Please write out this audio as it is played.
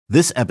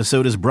This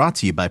episode is brought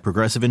to you by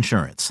Progressive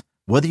Insurance.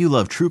 Whether you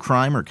love true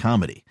crime or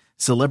comedy,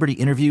 celebrity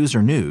interviews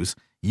or news,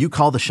 you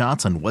call the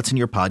shots on what's in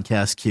your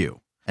podcast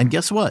queue. And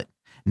guess what?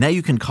 Now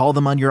you can call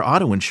them on your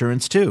auto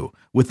insurance too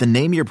with the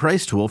Name Your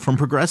Price tool from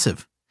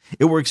Progressive.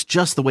 It works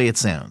just the way it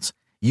sounds.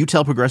 You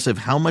tell Progressive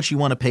how much you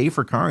want to pay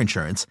for car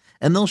insurance,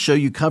 and they'll show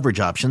you coverage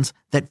options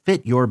that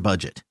fit your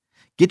budget.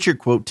 Get your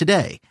quote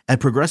today at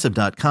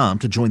Progressive.com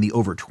to join the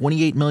over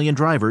 28 million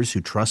drivers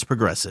who trust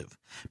Progressive.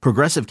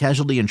 Progressive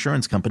Casualty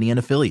Insurance Company and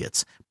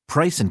Affiliates.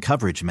 Price and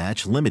coverage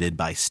match limited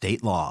by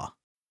state law.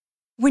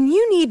 When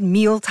you need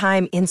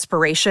mealtime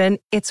inspiration,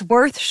 it's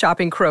worth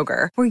shopping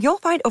Kroger, where you'll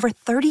find over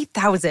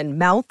 30,000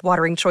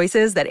 mouth-watering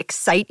choices that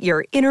excite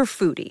your inner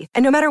foodie.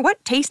 And no matter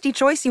what tasty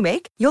choice you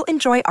make, you'll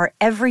enjoy our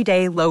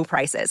everyday low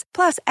prices,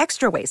 plus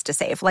extra ways to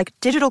save, like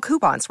digital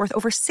coupons worth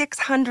over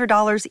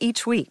 $600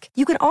 each week.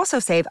 You can also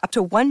save up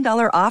to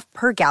 $1 off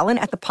per gallon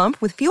at the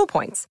pump with fuel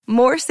points.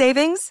 More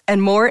savings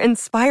and more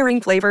inspiring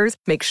flavors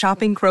make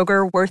shopping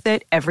Kroger worth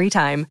it every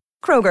time.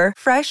 Kroger,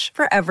 fresh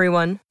for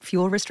everyone.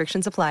 Fuel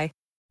restrictions apply.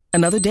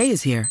 Another day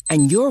is here,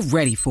 and you're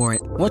ready for it.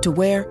 What to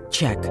wear?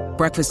 Check.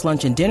 Breakfast,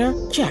 lunch, and dinner?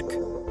 Check.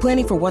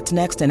 Planning for what's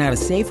next and how to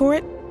save for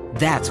it?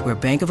 That's where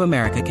Bank of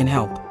America can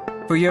help.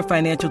 For your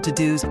financial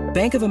to-dos,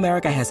 Bank of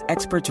America has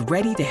experts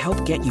ready to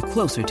help get you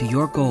closer to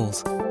your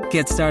goals.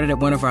 Get started at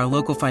one of our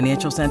local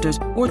financial centers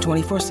or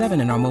 24/7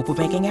 in our mobile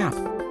banking app.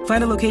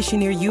 Find a location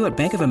near you at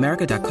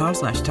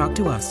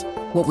bankofamerica.com/talktous.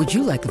 What would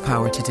you like the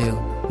power to do?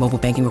 Mobile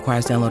banking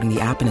requires downloading the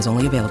app and is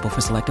only available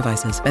for select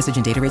devices. Message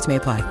and data rates may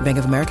apply. Bank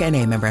of America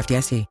N.A., member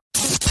FDIC.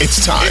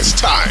 It's time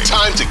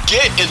to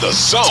get in the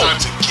zone. Time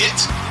to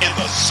get in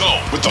the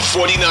zone with the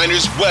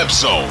 49ers Web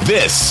Zone.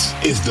 This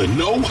is the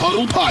No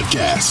Huddle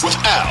Podcast with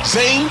Al,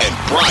 Zane, and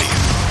Brian.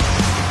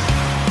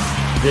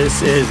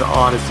 This is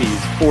Odyssey's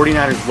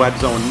 49ers Web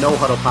Zone No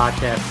Huddle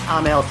Podcast.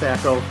 I'm Al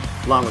Sacco,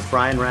 along with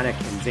Brian Rennick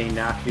and Zane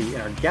Nachby.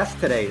 And our guest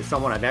today is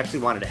someone I've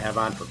actually wanted to have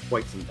on for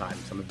quite some time.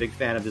 So I'm a big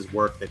fan of his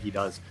work that he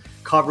does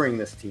covering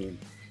this team.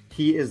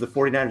 He is the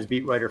 49ers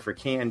beat writer for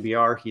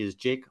KNBR. He is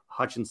Jake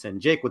Hutchinson.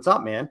 Jake, what's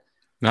up, man?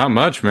 Not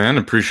much, man.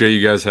 Appreciate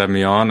you guys having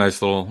me on.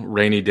 Nice little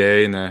rainy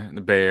day in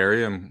the Bay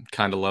Area. I'm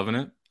kind of loving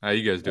it. How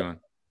you guys doing?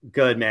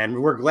 Good,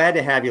 man. We're glad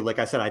to have you. Like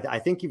I said, I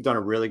think you've done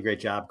a really great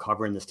job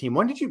covering this team.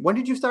 When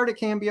did you start at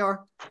KNBR?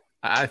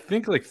 I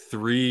think like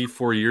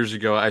 3-4 years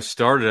ago I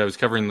was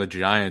covering the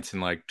Giants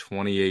in like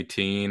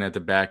 2018 at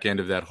the back end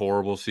of that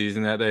horrible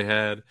season that they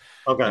had.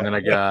 Okay. And then I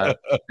got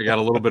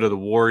a little bit of the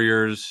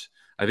Warriors.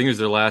 I think it was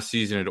their last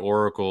season at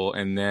Oracle,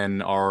 and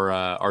then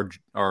our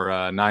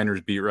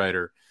Niners beat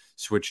writer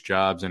switched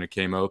jobs and it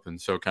came open,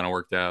 so it kind of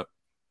worked out.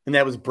 And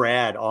that was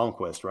Brad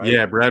Almquist, right?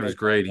 Yeah, Brad was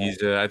great.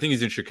 He's I think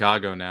he's in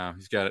Chicago now.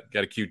 He's got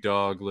a cute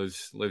dog,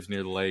 lives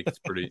near the lake. It's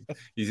pretty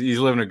he's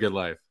living a good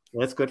life.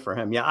 That's good for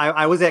him. Yeah,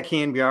 I was at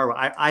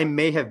KNBR. I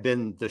may have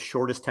been the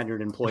shortest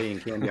tenured employee in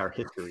KNBR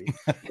history,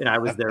 and I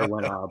was there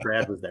when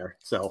Brad was there.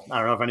 So I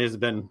don't know if any has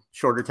been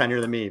shorter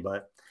tenure than me,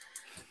 but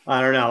I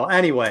don't know.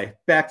 Anyway,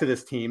 back to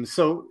this team.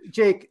 So,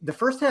 Jake, the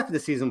first half of the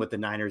season with the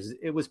Niners,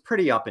 it was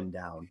pretty up and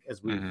down,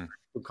 as we've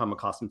become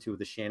accustomed to with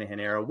the Shanahan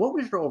era. What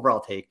was your overall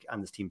take on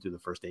this team through the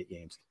first 8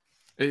 games?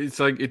 It's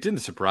like it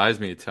didn't surprise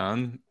me a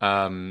ton.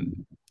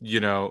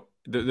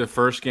 The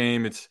first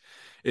game,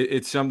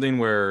 it's something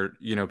where,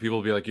 people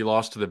will be like, you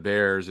lost to the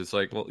Bears. It's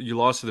like, well, you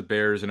lost to the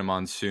Bears in a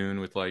monsoon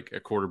with like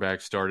a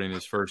quarterback starting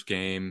his first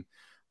game.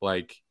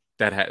 Like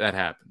that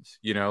happens,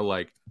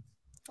 like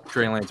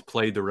Trey Lance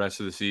played the rest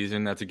of the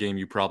season. That's a game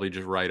you probably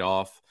just write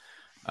off.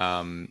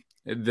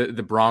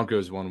 The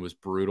Broncos one was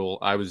brutal.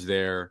 I was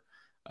there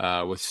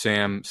with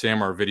Sam,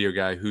 our video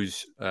guy,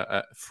 who's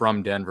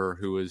from Denver,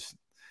 who was,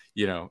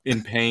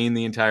 in pain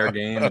the entire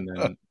game.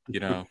 And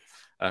then,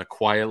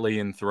 quietly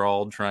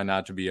enthralled, trying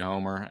not to be a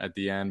homer at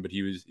the end, but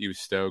he was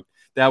stoked.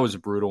 That was a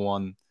brutal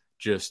one,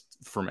 just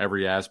from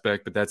every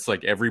aspect. But that's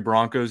like every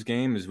Broncos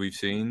game, as we've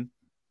seen.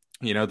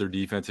 Their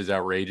defense is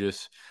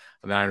outrageous.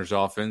 The Niners'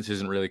 offense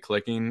isn't really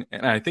clicking,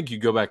 and I think you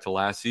go back to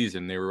last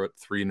season, they were at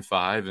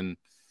 3-5, and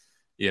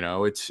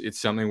it's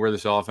something where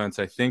this offense,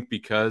 I think,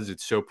 because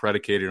it's so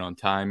predicated on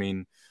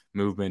timing,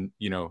 movement,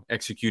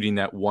 executing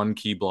that one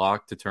key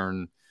block to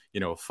turn a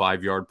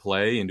 5-yard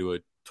play into a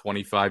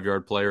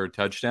 25-yard play or a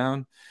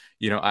touchdown.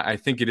 I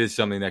think it is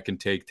something that can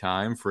take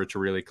time for it to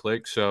really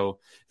click. So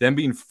them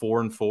being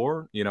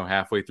 4-4,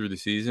 halfway through the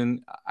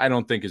season, I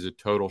don't think is a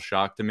total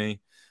shock to me.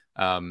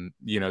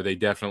 They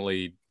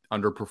definitely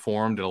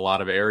underperformed in a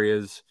lot of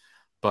areas,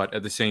 but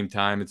at the same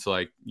time, it's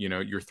like,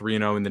 you're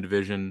 3-0 in the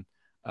division.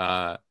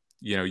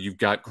 You've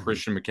got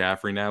Christian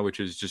McCaffrey now, which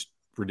is just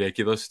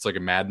ridiculous. It's like a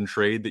Madden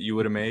trade that you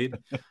would have made.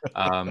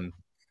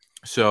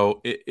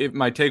 So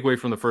my takeaway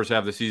from the first half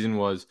of the season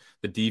was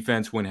the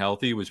defense, when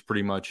healthy, was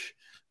pretty much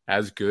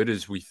as good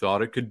as we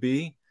thought it could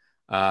be.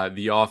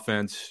 The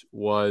offense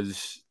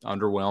was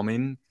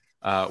underwhelming,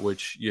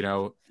 which,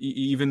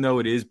 even though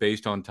it is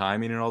based on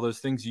timing and all those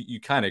things, you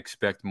kind of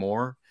expect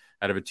more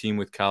out of a team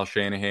with Kyle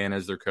Shanahan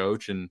as their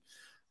coach and,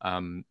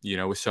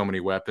 with so many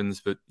weapons.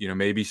 But,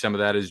 maybe some of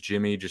that is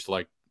Jimmy just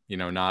like,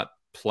 not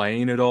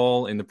playing at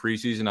all in the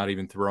preseason, not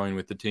even throwing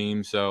with the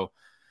team. So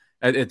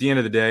at the end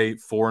of the day,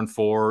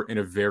 4-4 in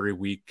a very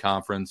weak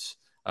conference,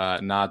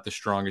 not the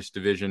strongest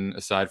division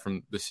aside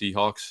from the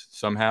Seahawks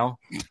somehow.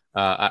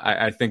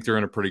 I think they're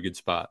in a pretty good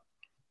spot.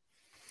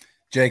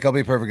 Jake, I'll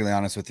be perfectly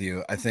honest with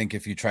you. I think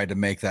if you tried to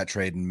make that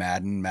trade in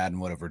Madden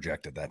would have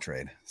rejected that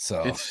trade.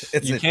 So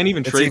you can't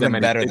even trade that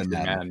many better picks than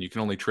in Madden. You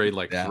can only trade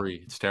like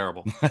 3. It's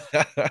terrible.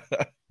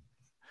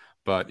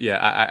 But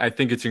yeah, I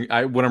think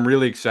what I'm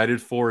really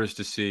excited for is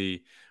to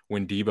see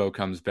when Debo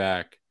comes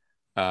back,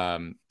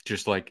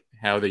 just like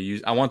how they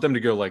use. I want them to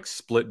go like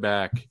split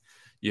back,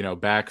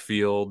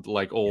 backfield,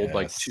 like old,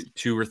 like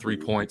 2 or 3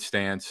 point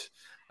stance,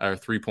 or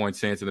 3-point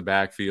stance in the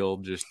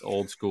backfield, just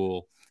old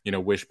school,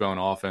 wishbone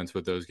offense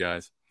with those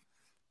guys.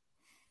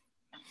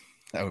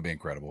 That would be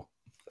incredible.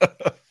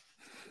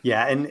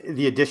 Yeah, and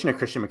the addition of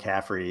Christian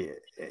McCaffrey,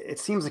 it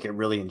seems like it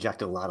really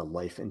injected a lot of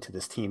life into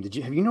this team.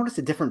 Have you noticed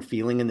a different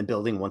feeling in the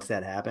building once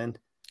that happened?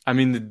 I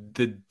mean,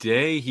 the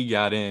day he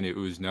got in, it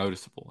was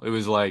noticeable. It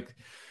was like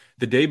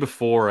the day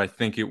before, I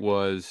think I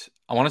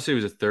want to say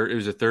it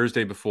was a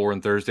Thursday before,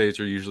 and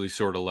Thursdays are usually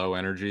sort of low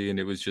energy. And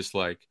it was just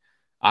like,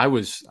 I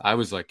was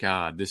like,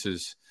 God, this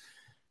is,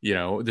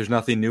 there's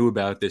nothing new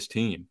about this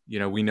team.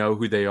 We know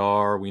who they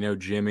are. We know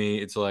Jimmy.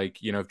 It's like,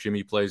 if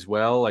Jimmy plays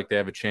well, like they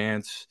have a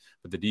chance,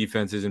 but the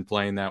defense isn't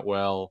playing that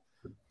well.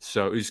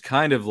 So it was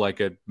kind of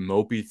like a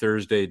mopey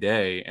Thursday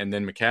day. And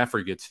then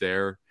McCaffrey gets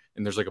there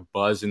and there's like a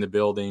buzz in the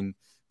building.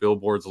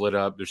 Billboards lit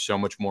up. There's so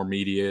much more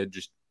media.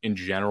 Just in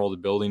general, the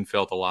building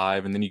felt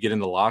alive. And then you get in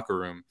the locker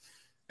room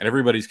and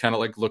everybody's kind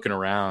of like looking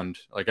around.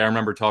 Like I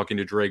remember talking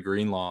to Dre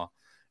Greenlaw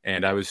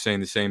and I was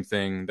saying the same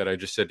thing that I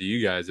just said to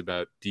you guys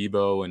about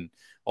Debo and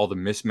all the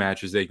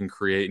mismatches they can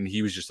create. And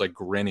he was just like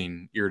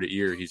grinning ear to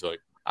ear. He's like,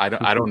 I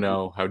don't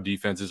know how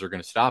defenses are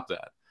going to stop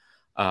that.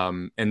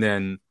 And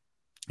then,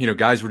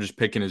 guys were just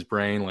picking his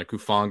brain. Like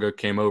Hufanga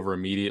came over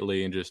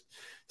immediately and just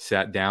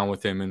sat down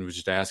with him and was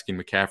just asking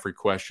McCaffrey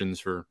questions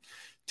for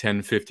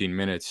 10, 15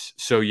 minutes.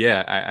 So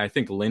yeah, I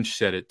think Lynch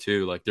said it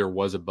too. Like there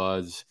was a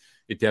buzz.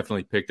 It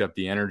definitely picked up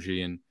the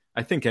energy. And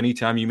I think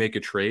anytime you make a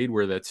trade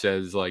where that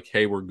says like,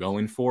 hey, we're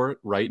going for it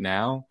right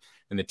now,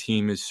 and the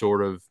team is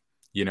sort of,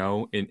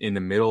 in the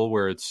middle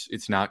where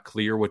it's not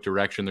clear what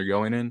direction they're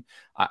going in,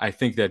 I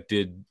think that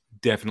did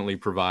definitely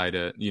provide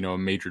a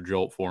major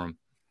jolt for them.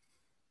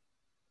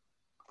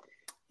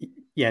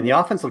 Yeah, and the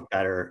offense looked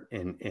better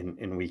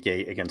in week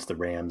 8 against the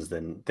Rams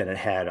than it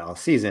had all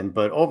season.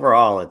 But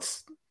overall,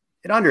 it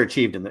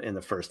underachieved in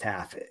the first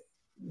half.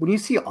 When you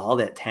see all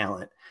that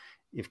talent,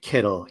 you have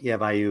Kittle, you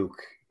have Ayuk,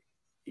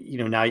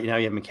 now you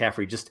have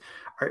McCaffrey.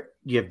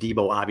 You have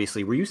Debo,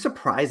 obviously. Were you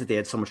surprised that they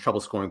had so much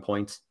trouble scoring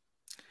points?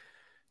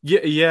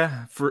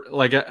 Yeah. For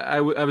like, I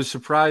was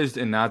surprised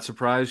and not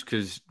surprised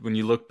because when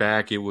you look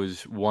back, it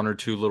was 1 or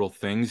 2 little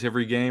things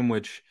every game,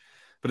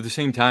 but at the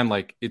same time,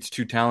 like it's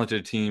too talented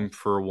a team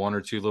for 1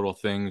 or 2 little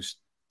things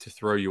to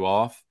throw you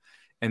off.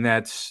 And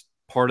that's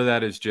part of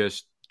that is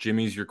just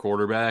Jimmy's your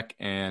quarterback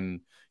and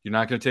you're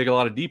not going to take a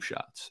lot of deep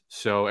shots.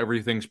 So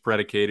everything's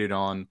predicated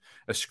on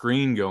a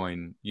screen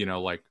going,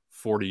 like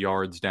 40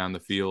 yards down the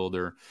field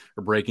or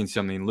breaking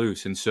something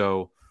loose. And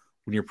so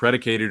when you're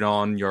predicated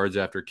on yards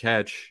after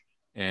catch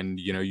and,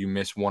 you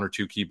miss 1 or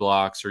 2 key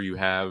blocks or you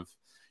have,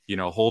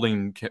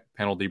 holding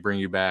penalty bring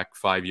you back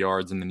 5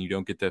 yards and then you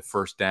don't get the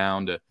first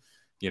down to,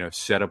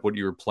 set up what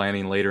you were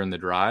planning later in the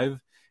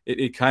drive,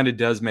 it kind of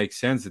does make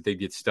sense that they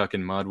get stuck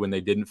in mud when they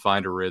didn't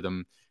find a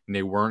rhythm and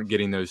they weren't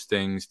getting those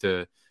things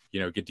to,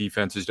 get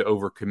defenses to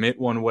overcommit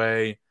one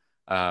way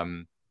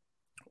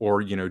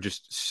or,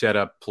 just set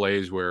up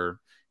plays where,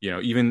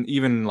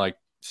 even like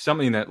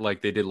something that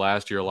like they did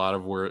last year, a lot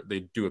of where they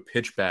do a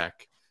pitch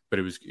back, but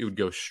it would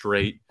go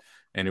straight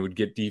and it would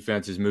get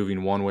defenses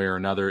moving one way or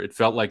another. It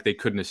felt like they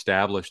couldn't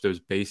establish those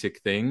basic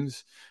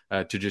things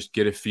to just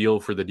get a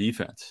feel for the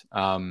defense.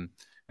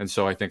 And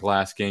so I think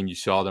last game you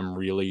saw them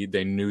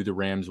they knew the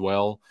Rams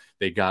well.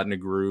 They got in a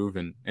groove.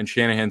 And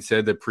Shanahan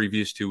said the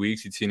previous 2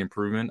 weeks he'd seen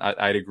improvement.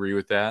 I'd agree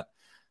with that.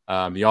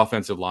 The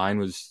offensive line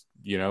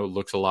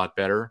looks a lot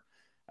better.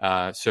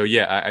 So,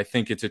 yeah, I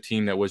think it's a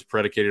team that was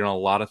predicated on a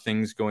lot of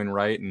things going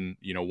right. And,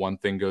 one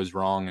thing goes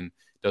wrong and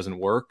doesn't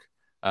work.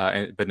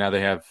 But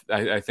now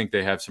I think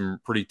they have some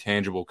pretty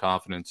tangible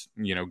confidence,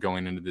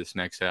 going into this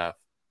next half.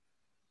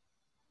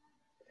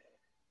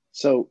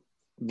 So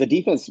the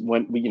defense,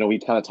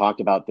 we've kind of talked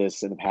about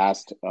this in the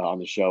past on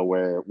the show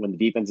where when the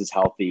defense is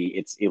healthy,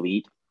 it's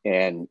elite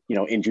and,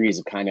 injuries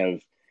have kind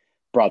of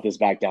brought this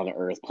back down to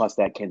earth. Plus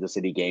that Kansas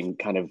City game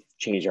kind of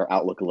changed our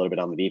outlook a little bit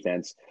on the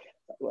defense.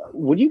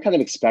 What do you kind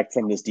of expect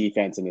from this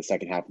defense in the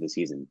second half of the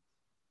season?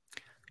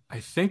 I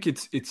think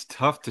it's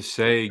tough to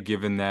say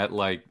given that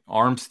like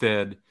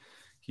Armstead,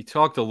 he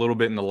talked a little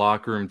bit in the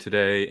locker room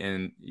today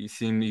and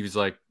he was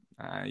like,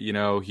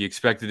 he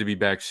expected to be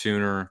back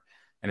sooner.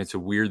 And it's a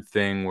weird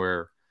thing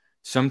where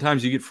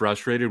sometimes you get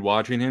frustrated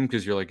watching him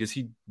because you're like, is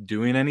he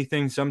doing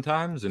anything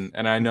sometimes? And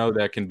I know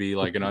that can be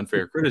like an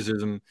unfair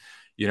criticism,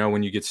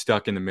 when you get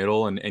stuck in the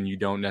middle and you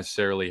don't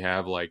necessarily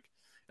have like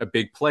a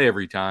big play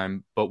every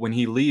time. But when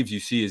he leaves, you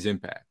see his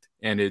impact.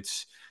 And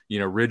it's,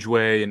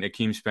 Ridgeway and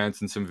Akeem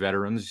Spence and some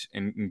veterans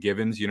and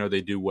Givens,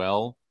 they do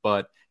well,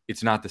 but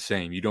it's not the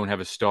same. You don't have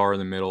a star in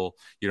the middle.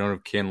 You don't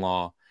have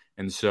Kinlaw.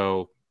 And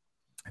so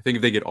I think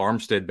if they get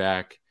Armstead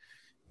back,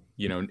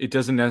 it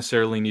doesn't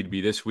necessarily need to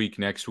be this week,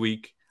 next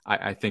week.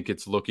 I think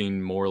it's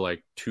looking more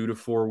like 2 to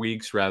 4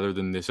 weeks rather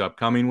than this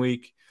upcoming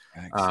week.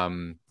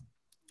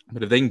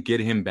 But if they can get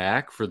him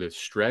back for the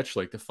stretch,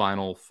 like the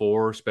Final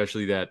Four,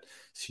 especially that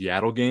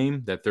Seattle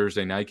game, that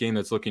Thursday night game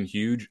that's looking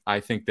huge,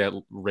 I think that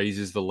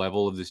raises the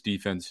level of this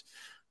defense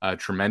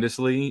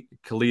tremendously.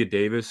 Kalia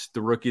Davis,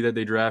 the rookie that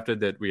they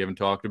drafted that we haven't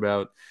talked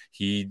about,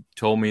 he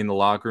told me in the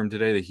locker room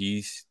today that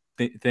he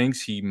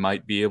thinks he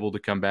might be able to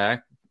come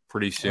back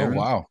pretty soon. Oh,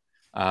 wow.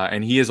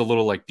 And he has a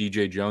little like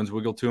DJ Jones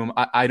wiggle to him.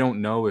 I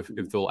don't know if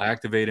they'll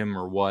activate him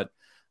or what.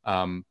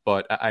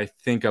 But I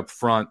think up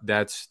front,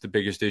 that's the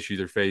biggest issue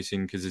they're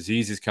facing because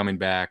Aziz is coming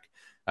back.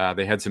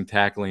 They had some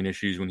tackling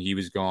issues when he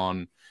was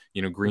gone.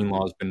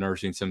 Greenlaw's been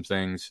nursing some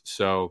things.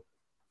 So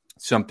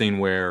something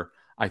where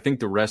I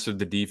think the rest of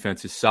the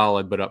defense is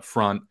solid, but up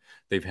front,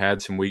 they've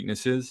had some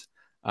weaknesses.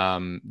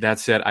 That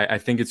said, I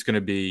think it's going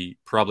to be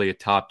probably a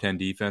top 10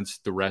 defense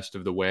the rest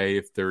of the way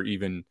if they're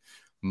even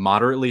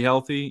moderately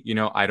healthy.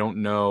 I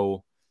don't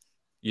know,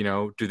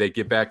 do they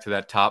get back to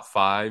that top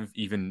 5,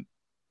 even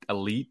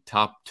elite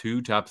top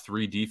 2, top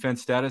 3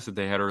 defense status that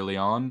they had early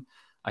on?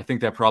 I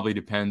think that probably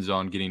depends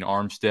on getting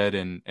Armstead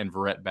and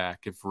Verrett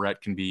back. If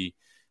Verrett can be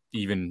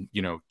even,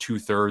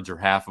 2/3 or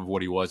half of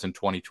what he was in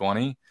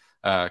 2020,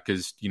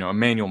 because,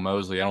 Emmanuel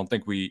Mosley, I don't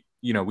think we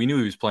knew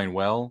he was playing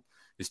well.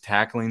 His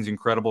tackling's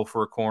incredible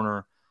for a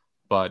corner,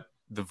 but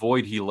the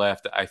void he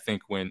left, I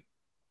think, went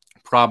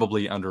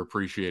probably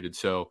underappreciated.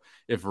 So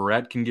if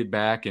Verrett can get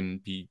back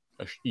and be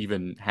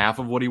even half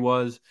of what he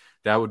was,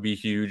 that would be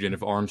huge. And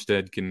if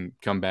Armstead can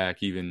come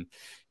back even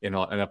in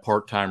a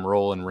part-time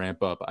role and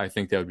ramp up, I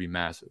think that would be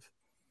massive.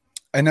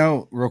 I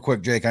know, real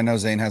quick, Jake, I know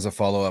Zane has a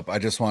follow-up. I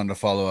just wanted to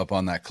follow up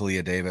on that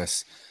Kalia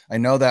Davis. I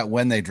know that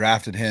when they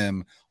drafted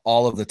him,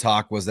 all of the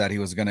talk was that he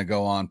was going to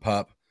go on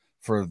PUP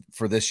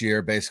for this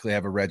year, basically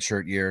have a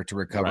redshirt year to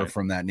recover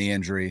from that knee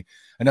injury.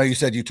 I know you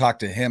said you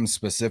talked to him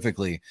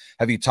specifically.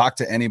 Have you talked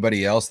to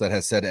anybody else that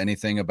has said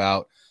anything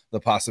about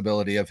the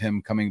possibility of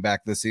him coming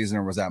back this season,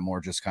 or was that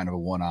more just kind of a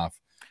one-off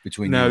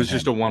between you and him? No, it was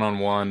just a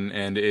one-on-one,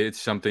 and it's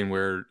something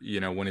where,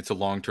 when it's a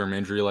long-term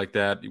injury like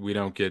that, we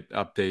don't get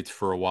updates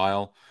for a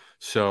while.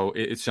 So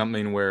it's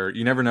something where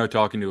you never know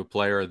talking to a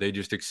player. Are they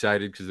just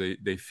excited because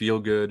they feel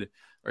good,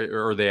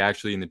 or are they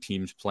actually in the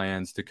team's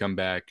plans to come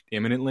back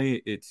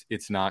imminently?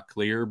 It's not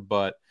clear,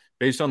 but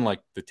based on like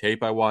the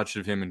tape I watched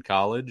of him in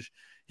college,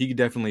 he could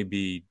definitely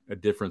be a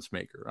difference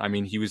maker. I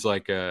mean, he was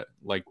like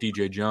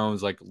DJ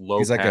Jones, like low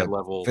he's like pad a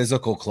level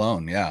physical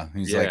clone. Yeah.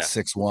 He's like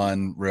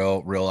 6'1",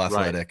 real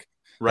athletic.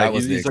 Right. That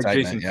was he's like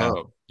Jason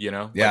Poe,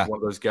 like one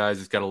of those guys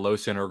that's got a low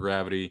center of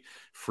gravity,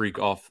 freak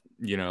off,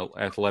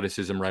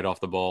 athleticism right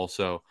off the ball.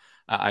 So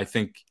I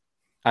think,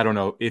 I don't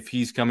know if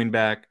he's coming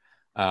back,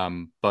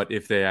 but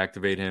if they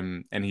activate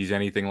him and he's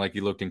anything like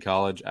he looked in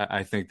college,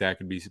 I think that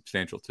could be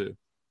substantial too.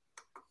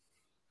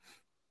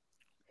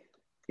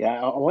 Yeah,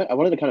 I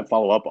wanted to kind of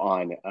follow up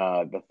on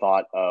the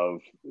thought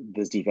of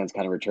this defense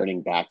kind of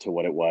returning back to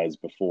what it was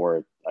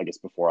before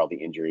all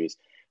the injuries.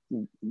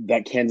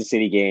 That Kansas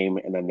City game,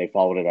 and then they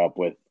followed it up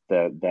with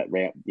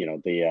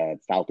the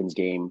Falcons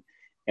game,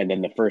 and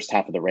then the first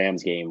half of the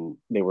Rams game,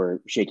 they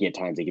were shaky at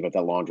times. They gave up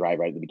that long drive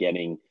right at the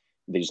beginning.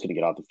 They just couldn't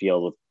get off the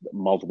field with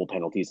multiple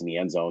penalties in the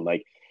end zone.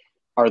 Like,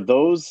 are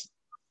those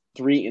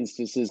 3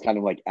 instances kind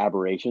of like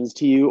aberrations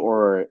to you,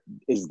 or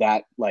is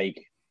that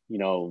like,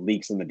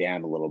 leaks in the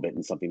dam a little bit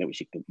and something that we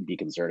should be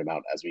concerned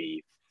about as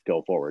we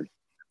go forward?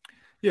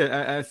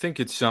 Yeah, I think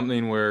it's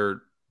something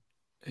where,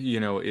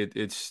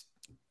 it's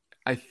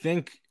I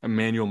think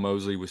Emmanuel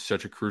Mosley was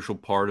such a crucial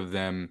part of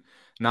them,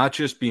 not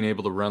just being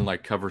able to run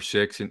like cover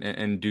 6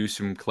 and do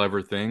some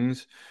clever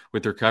things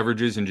with their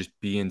coverages and just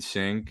be in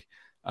sync,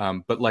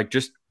 but like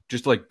just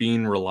like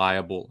being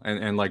reliable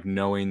and like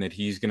knowing that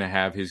he's going to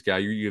have his guy.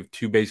 You have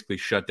 2 basically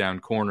shut down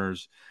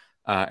corners.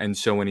 And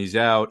so when he's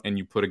out and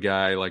you put a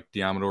guy like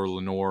Diamador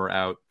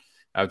Lenore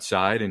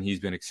outside and he's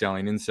been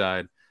excelling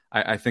inside,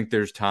 I think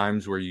there's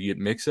times where you get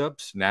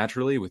mix-ups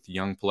naturally with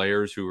young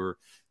players who are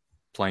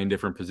playing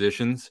different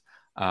positions.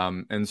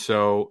 And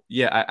so,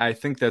 yeah, I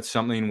think that's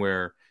something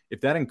where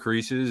if that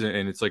increases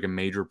and it's like a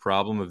major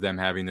problem of them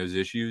having those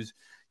issues,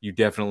 you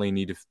definitely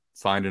need to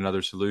find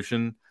another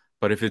solution.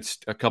 But if it's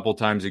a couple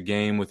times a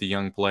game with a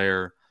young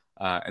player,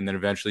 and then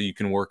eventually you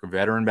can work a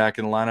veteran back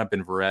in the lineup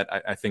in Verrett,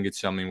 I think it's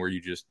something where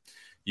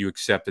you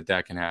accept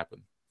that can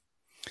happen.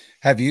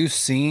 Have you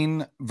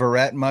seen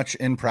Verrett much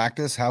in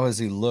practice? How has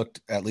he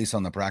looked, at least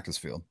on the practice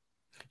field?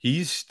 He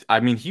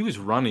was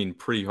running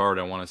pretty hard,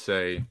 I want to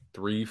say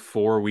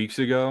 3-4 weeks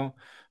ago,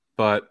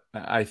 but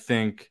I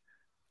think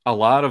a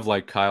lot of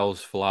like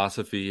Kyle's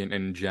philosophy and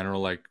in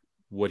general, like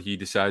what he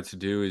decides to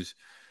do is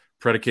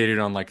predicated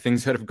on like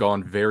things that have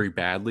gone very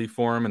badly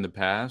for him in the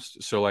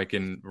past. So like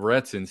in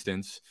Verrett's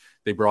instance,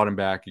 they brought him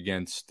back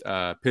against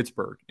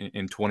Pittsburgh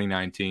in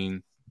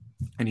 2019.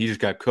 and he just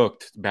got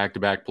cooked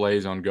back-to-back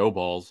plays on go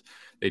balls.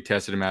 They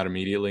tested him out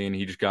immediately, and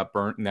he just got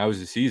burnt, and that was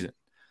the season.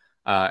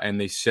 And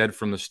they said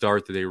from the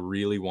start that they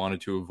really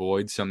wanted to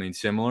avoid something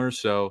similar.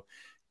 So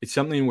it's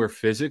something where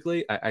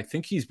physically, I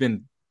think he's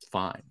been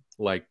fine,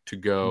 like to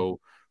go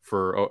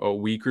for a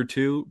week or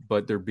two,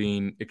 but they're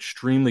being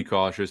extremely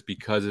cautious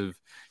because of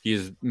he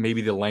is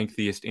maybe the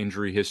lengthiest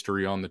injury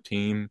history on the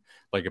team,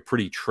 like a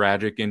pretty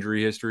tragic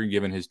injury history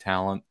given his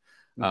talent.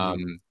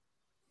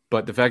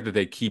 But the fact that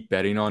they keep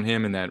betting on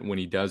him and that when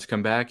he does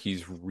come back,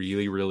 he's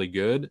really, really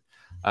good.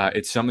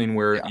 It's something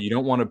where you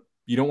don't want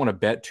to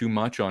bet too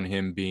much on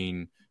him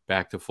being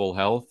back to full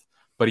health,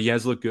 but he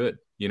has looked good.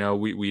 You know,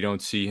 we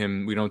don't see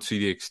him. We don't see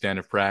the extent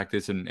of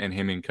practice and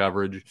him in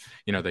coverage.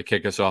 You know, they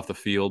kick us off the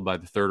field by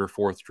the third or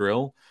fourth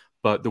drill,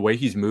 but the way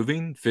he's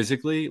moving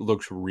physically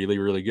looks really,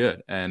 really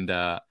good. And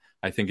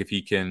I think if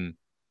he can,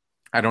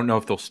 I don't know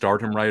if they'll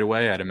start him right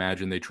away. I'd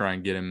imagine they try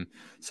and get him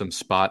some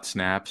spot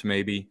snaps.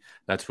 Maybe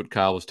that's what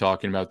Kyle was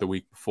talking about the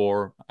week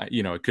before.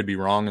 You know, it could be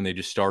wrong and they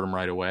just start him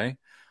right away.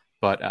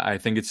 But I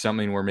think it's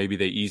something where maybe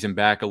they ease him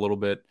back a little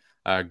bit,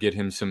 get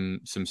him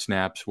some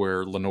snaps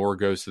where Lenore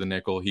goes to the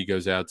nickel, he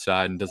goes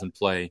outside and doesn't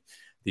play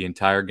the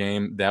entire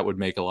game. That would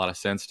make a lot of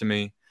sense to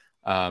me,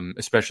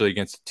 especially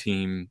against a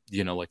team,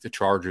 you know, like the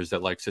Chargers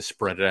that likes to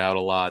spread it out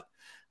a lot,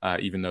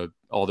 even though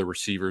all the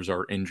receivers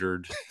are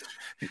injured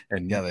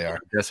and they are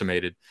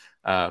decimated.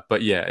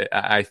 But yeah,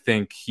 I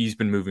think he's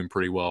been moving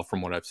pretty well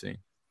from what I've seen.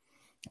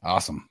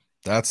 Awesome.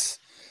 That's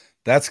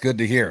good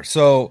to hear.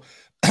 So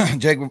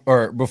Jake,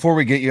 or before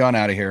we get you on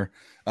out of here,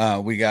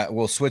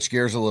 we'll switch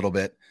gears a little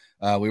bit.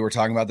 We were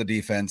talking about the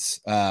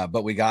defense,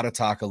 but we got to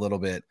talk a little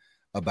bit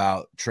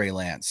about Trey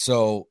Lance.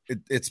 So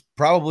it's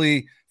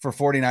probably for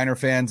 49er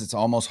fans, it's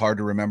almost hard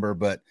to remember,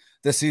 but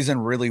this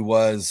season really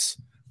was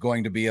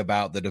going to be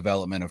about the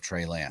development of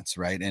Trey Lance,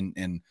 right?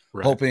 And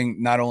right.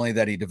 Hoping not only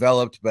that he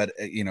developed, but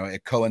you know,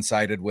 it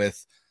coincided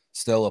with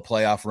still a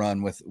playoff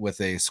run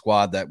with a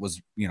squad that was,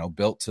 you know,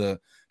 built to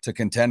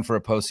contend for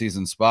a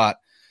postseason spot.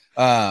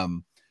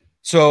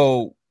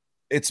 So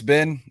it's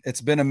been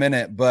a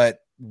minute, but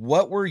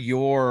what were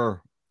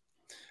your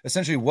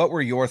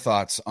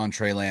thoughts on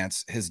Trey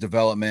Lance, his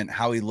development,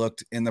 how he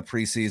looked in the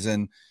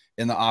preseason,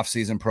 in the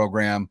offseason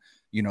program,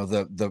 you know,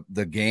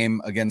 the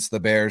game against the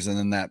Bears, and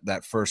then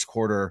that first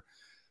quarter?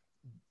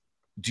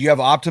 Do you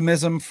have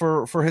optimism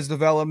for his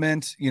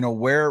development? You know,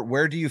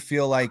 where do you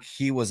feel like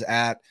he was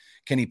at?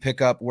 Can he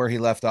pick up where he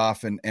left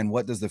off? And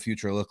what does the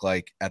future look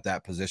like at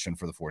that position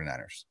for the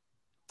 49ers?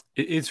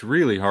 It's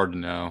really hard to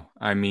know.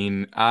 I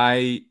mean,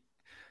 I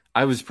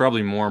was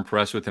probably more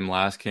impressed with him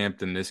last camp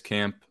than this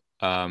camp,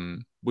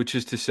 which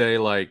is to say,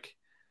 like,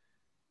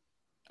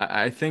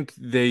 I think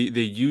they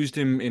used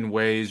him in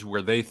ways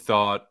where they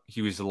thought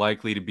he was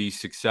likely to be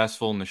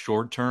successful in the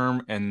short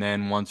term, and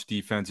then once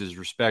defenses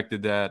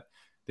respected that,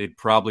 they'd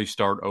probably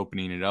start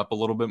opening it up a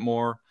little bit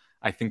more.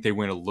 I think they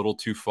went a little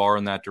too far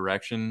in that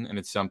direction, and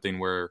it's something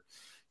where,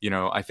 you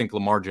know, I think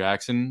Lamar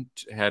Jackson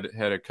had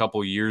a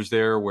couple years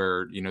there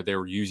where, you know, they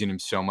were using him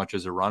so much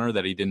as a runner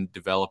that he didn't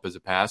develop as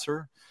a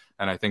passer.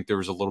 And I think there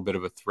was a little bit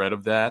of a threat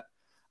of that.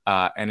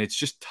 And it's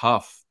just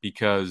tough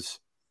because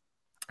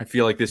I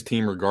feel like this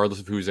team, regardless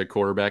of who's at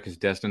quarterback, is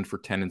destined for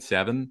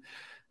 10-7.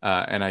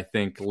 And I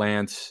think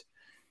Lance,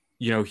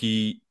 you know,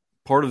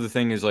 part of the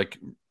thing is, like,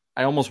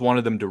 I almost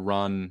wanted them to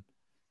run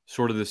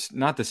sort of this,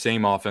 not the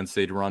same offense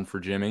they'd run for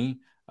Jimmy,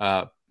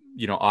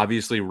 you know,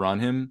 obviously run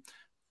him,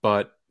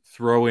 but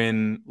throw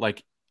in,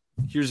 like,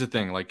 here's the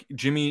thing, like,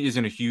 Jimmy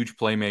isn't a huge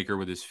playmaker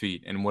with his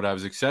feet. And what I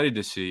was excited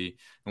to see,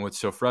 and what's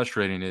so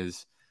frustrating,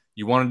 is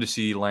you wanted to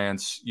see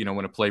Lance, you know,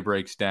 when a play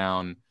breaks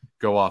down,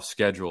 go off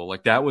schedule.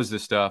 Like, that was the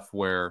stuff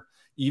where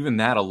even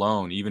that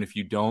alone, even if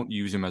you don't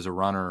use him as a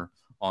runner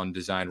on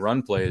designed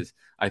run plays,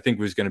 I think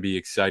was going to be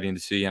exciting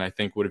to see. And I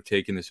think would have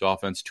taken this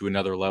offense to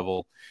another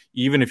level,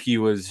 even if he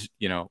was,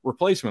 you know,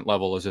 replacement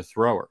level as a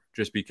thrower,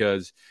 just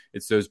because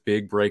it's those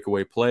big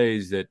breakaway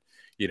plays that,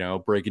 you know,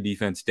 break a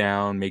defense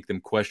down, make them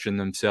question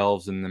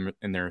themselves and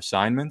their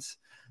assignments.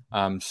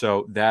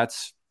 So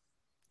that's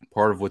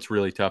part of what's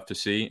really tough to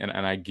see.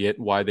 And I get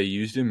why they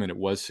used him, and it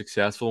was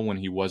successful when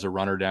he was a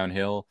runner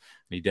downhill.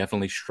 And he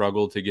definitely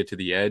struggled to get to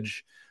the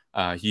edge.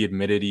 He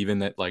admitted even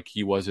that, like,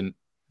 he wasn't,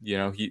 you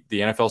know,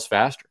 the NFL's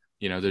faster.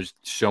 You know, there's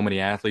so many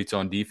athletes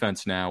on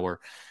defense now where,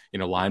 you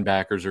know,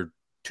 linebackers are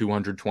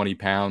 220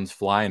 pounds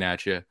flying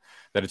at you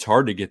that it's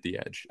hard to get the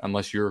edge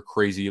unless you're a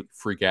crazy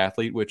freak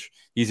athlete, which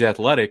he's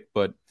athletic,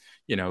 but,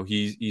 you know,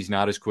 he's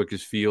not as quick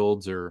as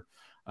Fields or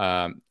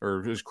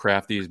as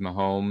crafty as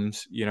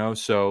Mahomes, you know.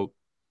 So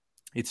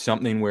it's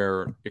something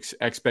where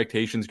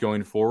expectations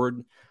going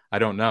forward, I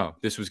don't know.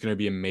 This was going to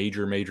be a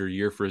major, major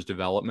year for his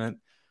development.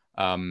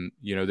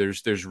 You know,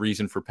 there's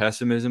reason for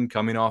pessimism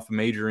coming off a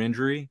major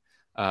injury.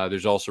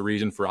 There's also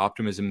reason for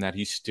optimism that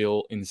he's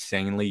still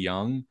insanely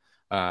young,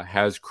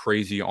 has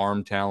crazy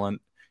arm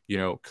talent, you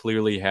know,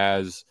 clearly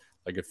has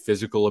like a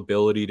physical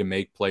ability to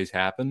make plays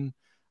happen.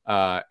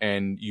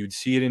 And you'd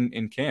see it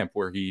in camp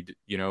where he'd,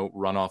 you know,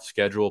 run off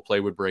schedule, play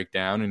would break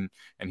down,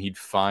 and he'd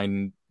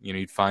find,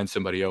 he'd find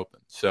somebody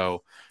open.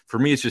 So for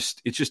me, it's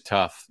just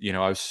tough.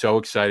 I was so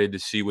excited to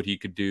see what he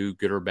could do,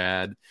 good or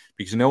bad,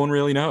 because no one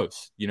really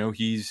knows.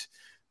 He's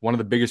one of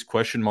the biggest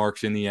question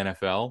marks in the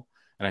NFL.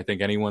 And I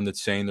think anyone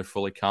that's saying they're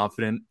fully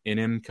confident in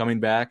him coming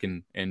back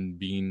and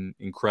being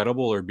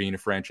incredible, or being a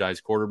franchise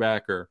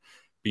quarterback, or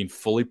being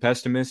fully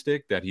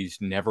pessimistic that he's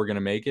never going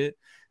to make it,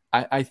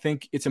 I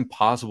think it's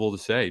impossible to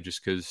say,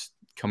 just because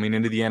coming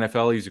into the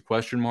NFL, he's a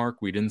question mark.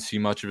 We didn't see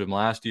much of him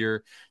last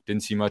year,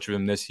 didn't see much of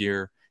him this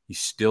year. He's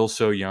still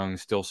so young,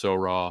 still so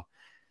raw.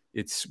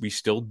 We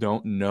still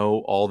don't know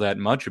all that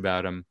much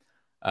about him,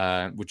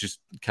 which is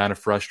kind of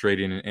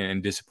frustrating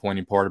and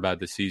disappointing part about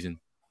this season.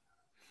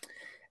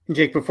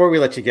 Jake, before we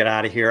let you get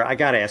out of here, I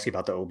got to ask you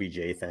about the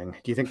OBJ thing.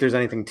 Do you think there's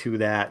anything to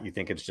that? You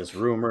think it's just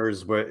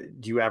rumors? Do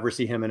you ever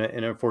see him in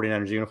a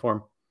 49ers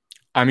uniform?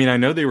 I mean, I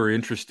know they were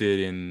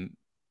interested in,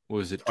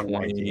 was it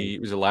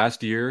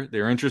last year?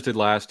 They were interested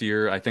last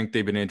year. I think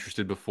they've been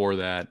interested before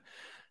that.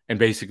 And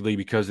basically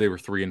because they were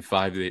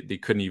 3-5, they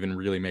couldn't even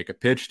really make a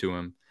pitch to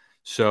him.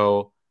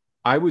 So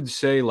I would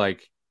say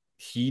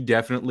he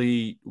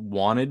definitely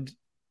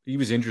he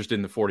was interested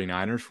in the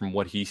 49ers from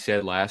what he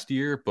said last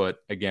year. But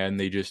again,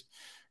 they just,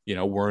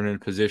 weren't in a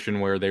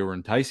position where they were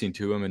enticing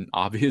to him. And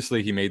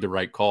obviously he made the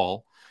right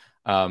call.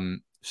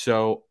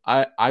 So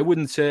I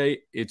wouldn't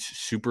say it's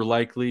super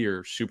likely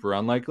or super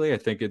unlikely. I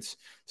think it's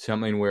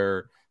something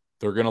where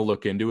they're going to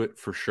look into it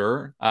for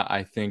sure.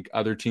 I think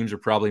other teams are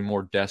probably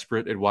more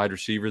desperate at wide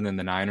receiver than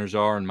the Niners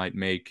are, and might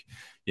make,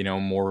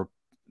 more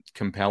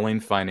compelling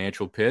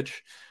financial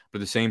pitch. But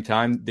at the same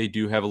time, they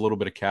do have a little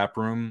bit of cap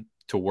room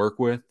to work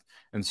with.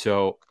 And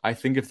so I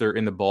think if they're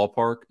in the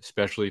ballpark,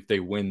 especially if they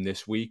win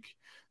this week,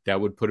 that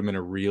would put them in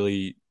a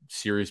really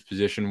serious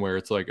position where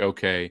it's like,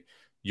 okay,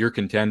 you're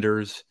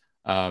contenders.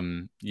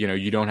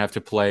 You don't have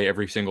to play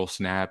every single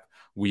snap.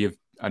 We have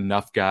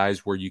enough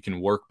guys where you can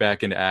work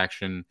back into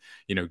action,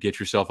 get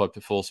yourself up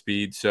to full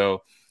speed.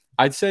 So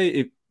I'd say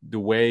if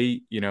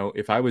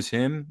I was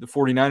him, the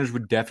 49ers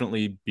would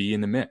definitely be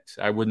in the mix.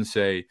 I wouldn't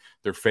say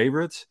they're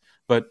favorites,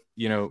 but,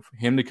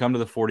 him to come to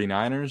the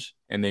 49ers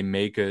and they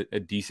make a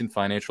decent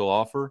financial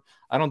offer,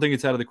 I don't think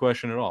it's out of the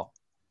question at all.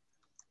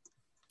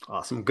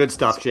 Awesome. Good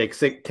stuff, Jake.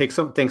 Thanks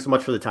so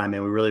much for the time,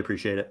 man. We really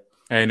appreciate it.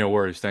 Hey, no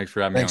worries. Thanks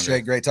for having me on. Thanks,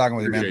 Jake. Great talking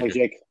with you, man. Thanks,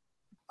 Jake.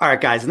 All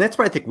right, guys. And that's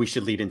what I think we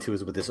should lead into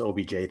is with this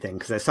OBJ thing,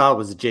 because I saw it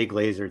was Jay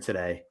Glazer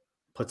today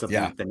puts up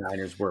the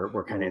Niners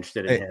were kind of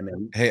interested in him.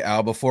 And hey,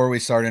 Al, before we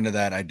start into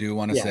that, I do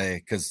want to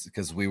say,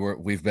 because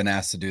we've been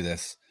asked to do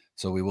this,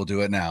 so we will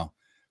do it now.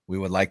 We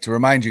would like to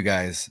remind you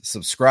guys,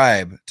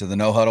 subscribe to the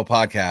No Huddle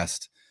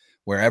podcast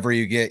wherever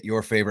you get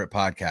your favorite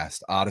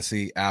podcast,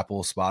 Odyssey,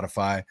 Apple,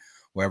 Spotify,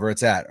 wherever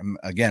it's at.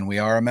 Again, we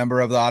are a member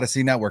of the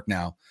Odyssey Network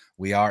now.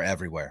 We are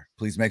everywhere.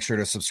 Please make sure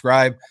to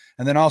subscribe.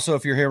 And then also,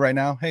 if you're here right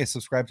now, hey,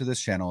 subscribe to this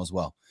channel as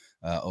well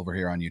over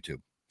here on YouTube.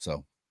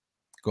 So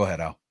go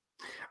ahead, Al.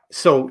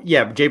 So,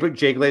 yeah, Jay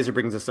Glazer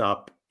brings us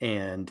up.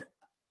 And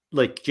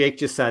like Jake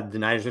just said, the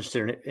Niners were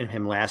interested in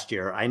him last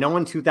year. I know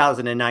in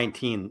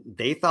 2019,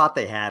 they thought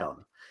they had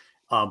him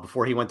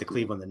before he went to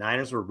Cleveland. The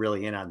Niners were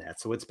really in on that.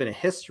 So it's been a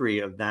history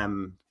of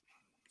them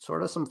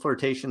sort of some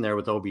flirtation there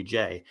with OBJ.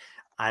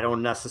 I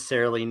don't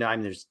necessarily know. I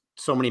mean, there's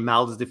so many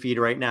mouths to feed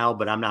right now,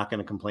 but I'm not going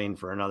to complain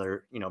for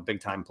another, big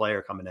time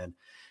player coming in.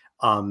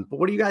 But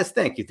what do you guys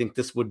think? You think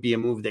this would be a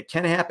move that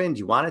can happen? Do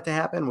you want it to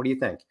happen? What do you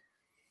think?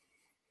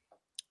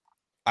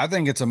 I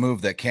think it's a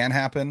move that can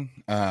happen.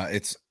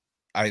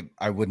 I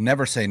would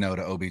never say no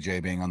to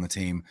OBJ being on the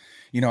team.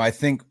 I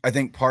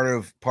think part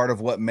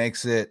of what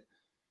makes it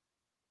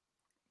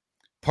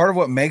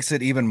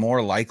even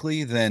more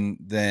likely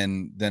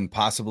than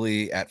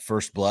possibly at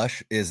first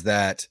blush is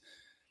that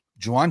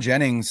Juwan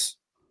Jennings,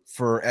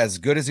 for as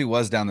good as he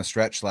was down the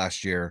stretch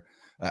last year,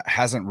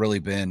 hasn't really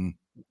been,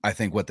 I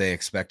think, what they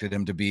expected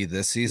him to be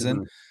this season.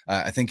 Mm-hmm.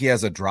 I think he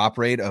has a drop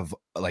rate of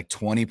like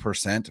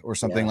 20% or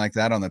something like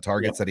that on the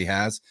targets that he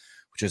has,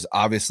 which is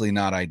obviously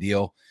not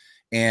ideal.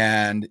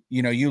 And,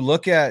 you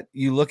look at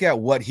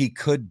what he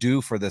could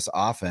do for this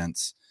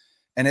offense,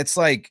 and it's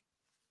like,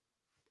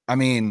 I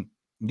mean,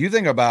 you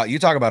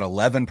talk about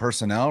 11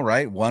 personnel,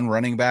 right? One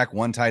running back,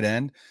 one tight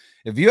end.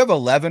 If you have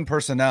 11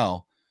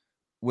 personnel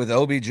with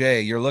OBJ,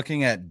 you're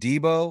looking at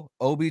Debo,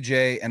 OBJ,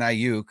 and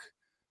Ayuk,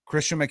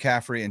 Christian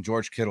McCaffrey, and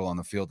George Kittle on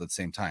the field at the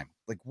same time.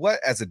 Like, what,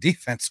 as a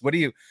defense, what do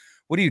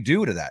you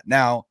do to that?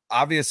 Now,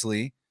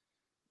 obviously,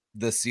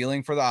 the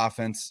ceiling for the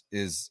offense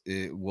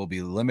will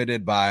be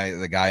limited by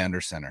the guy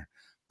under center,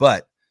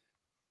 but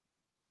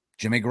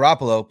Jimmy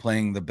Garoppolo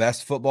playing the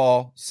best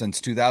football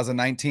since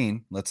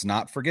 2019. Let's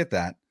not forget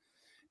that.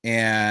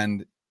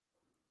 And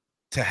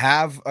to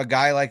have a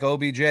guy like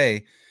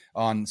OBJ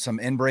on some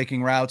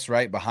in-breaking routes,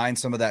 right behind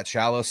some of that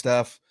shallow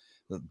stuff,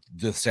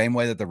 the same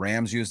way that the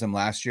Rams used him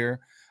last year,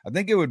 I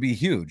think it would be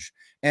huge.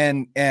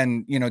 And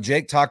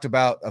Jake talked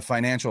about a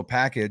financial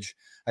package.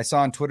 I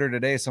saw on Twitter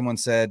today, someone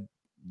said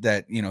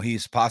that,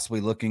 he's possibly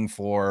looking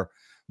for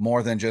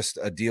more than just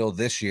a deal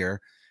this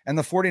year. And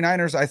the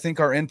 49ers, I think,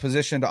 are in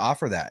position to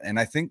offer that. And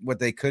I think what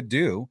they could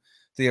do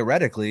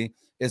theoretically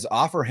is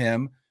offer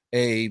him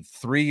a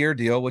 3-year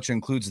deal, which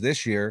includes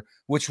this year,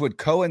 which would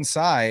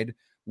coincide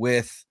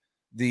with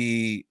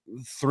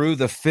through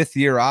the 5th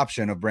year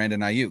option of Brandon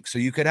Ayuk. So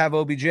you could have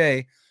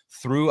OBJ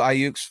through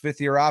Ayuk's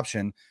 5th year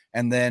option,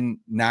 and then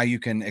now you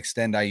can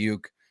extend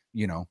Ayuk,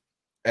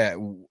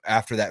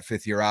 after that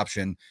 5th year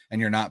option,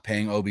 and you're not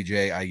paying OBJ,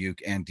 Ayuk,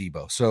 and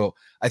Debo. So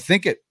I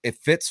think it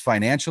fits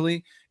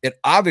financially. It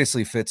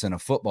obviously fits in a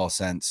football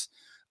sense.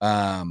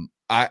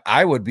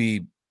 I would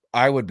be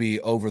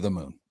over the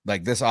moon.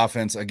 Like, this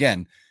offense,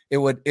 again, it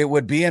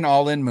would be an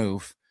all-in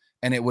move,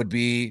 and it would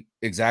be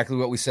exactly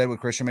what we said with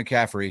Christian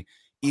McCaffrey.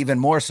 Even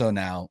more so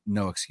now,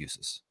 no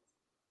excuses.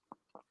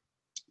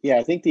 Yeah,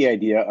 I think the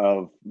idea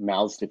of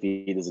mouths to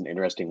feed is an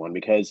interesting one,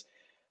 because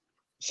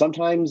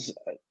sometimes,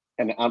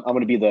 and I'm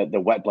going to be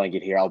the wet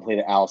blanket here. I'll play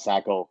the Al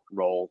Sacco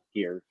role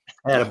here.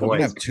 We're going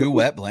to have 2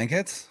 wet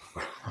blankets?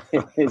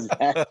 Is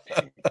that,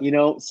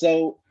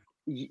 so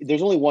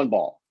there's only one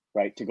ball,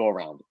 right, to go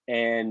around.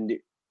 And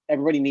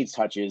everybody needs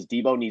touches.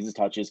 Debo needs his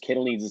touches.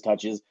 Kittle needs his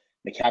touches.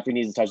 McCaffrey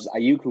needs his touches.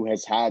 Ayuk, who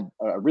has had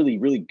a really,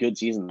 really good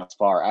season thus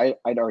far.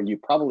 I'd argue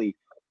probably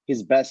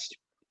his best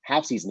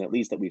half season, at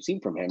least, that we've seen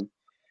from him.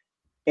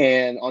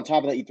 And on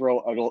top of that, you throw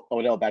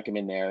Odell Beckham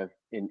in there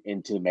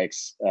into the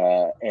mix.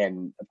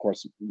 And, of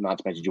course, not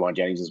to mention Juwan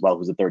Jennings as well,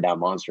 who's a third down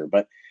monster.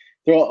 But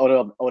throw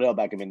Odell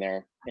Beckham in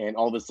there, and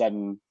all of a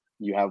sudden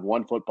you have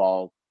one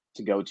football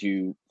to go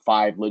to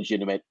 5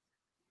 legitimate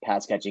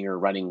pass-catching or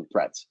running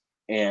threats.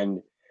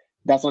 And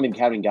that's not even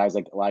counting guys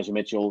like Elijah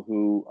Mitchell,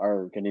 who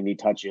are going to need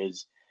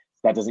touches.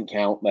 That doesn't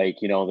count, the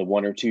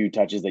 1 or 2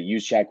 touches that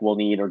Juszczyk will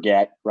need or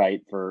get,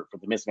 right, for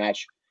the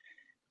mismatch.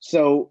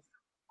 So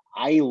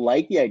I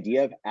like the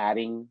idea of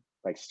adding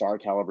star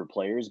caliber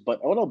players,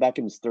 but Odell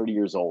Beckham's 30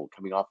 years old,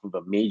 coming off of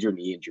a major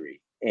knee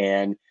injury,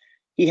 and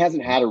he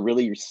hasn't had a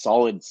really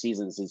solid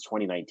season since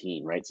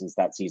 2019, right? Since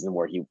that season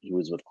where he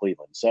was with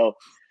Cleveland. So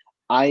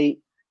I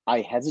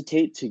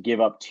hesitate to give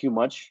up too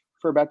much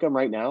for Beckham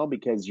right now,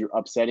 because you're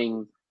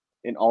upsetting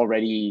an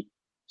already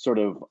sort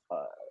of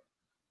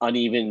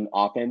uneven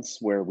offense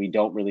where we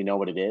don't really know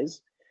what it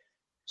is.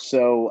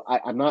 So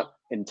I'm not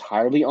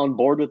entirely on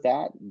board with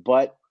that,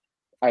 but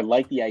I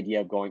like the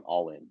idea of going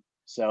all in.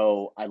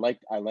 So I like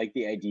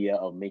the idea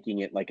of making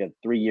it like a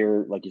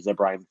 3-year, like you said,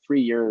 Brian,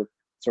 3-year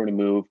sort of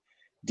move.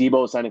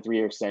 Debo signed a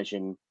 3-year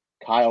extension.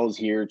 Kyle's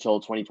here till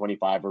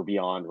 2025 or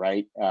beyond,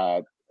 right?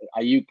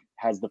 Ayuk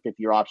has the 5th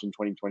year option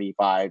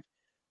 2025,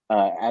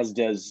 as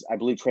does, I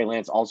believe, Trey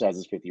Lance also has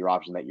his 5th year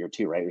option that year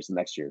too, right? Or is it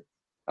next year?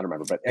 I don't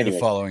remember, but anyway, the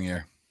following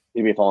year.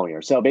 It'll be a following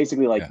year. So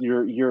basically,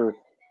 you're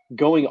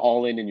going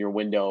all in your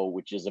window,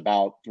 which is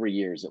about 3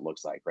 years, it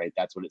looks like, right?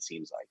 That's what it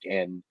seems like.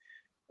 And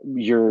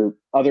your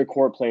other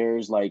core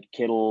players like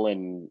Kittle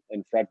and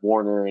Fred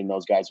Warner and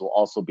those guys will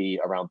also be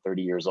around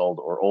 30 years old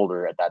or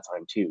older at that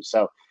time too.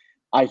 So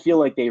I feel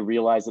like they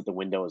realize that the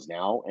window is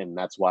now, and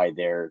that's why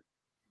they're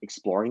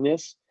exploring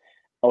this.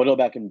 Odell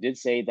Beckham did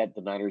say that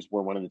the Niners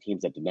were one of the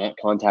teams that did not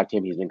contact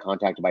him. He's been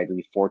contacted by, I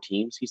believe, 4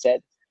 teams, he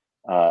said,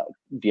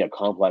 via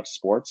Complex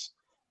Sports.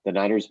 The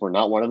Niners were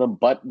not one of them,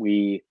 but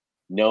we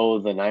know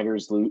the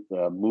Niners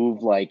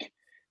move like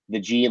the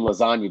G in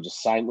lasagna,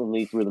 just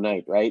silently through the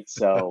night, right?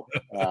 So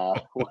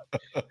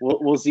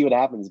we'll see what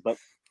happens. But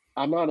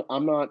I'm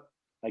not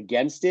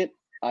against it.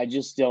 I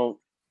just don't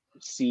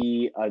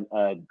see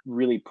a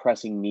really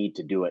pressing need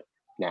to do it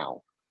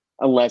now,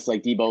 unless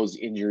Debo's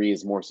injury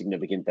is more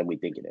significant than we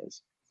think it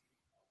is.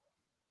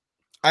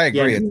 I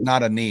agree. It's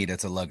not a need;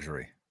 it's a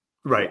luxury.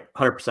 Right,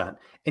 100%.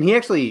 And he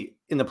actually,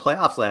 in the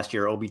playoffs last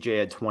year, OBJ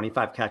had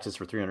 25 catches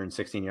for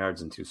 316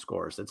 yards and 2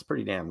 scores. That's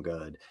pretty damn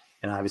good.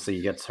 And obviously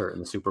he gets hurt in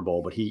the Super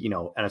Bowl, but he,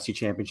 NFC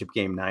Championship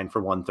game, 9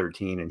 for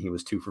 113, and he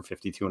was 2 for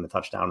 52 and a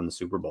touchdown in the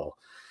Super Bowl.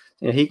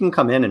 And he can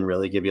come in and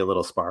really give you a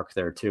little spark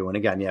there too. And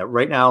again,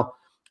 right now,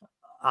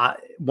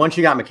 once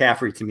you got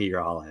McCaffrey, to me,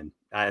 you're all in.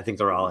 I think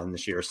they're all in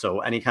this year. So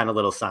any kind of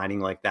little signing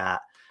like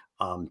that,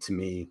 to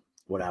me,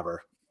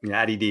 whatever.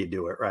 Eddie D would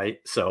do it, right?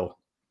 So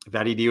if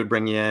Eddie D would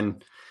bring you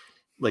in,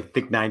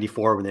 think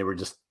 94 when they were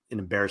just an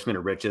embarrassment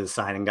of riches,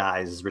 signing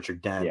guys,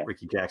 Richard Dent,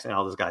 Ricky Jackson,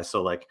 all those guys.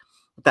 So what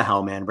the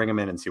hell, man, bring them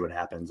in and see what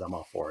happens. I'm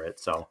all for it.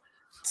 So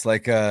it's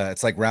like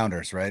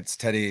Rounders, right? It's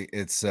Teddy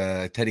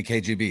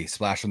KGB,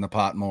 splash in the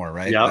pot more,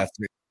 right? Yep. That's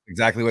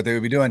exactly what they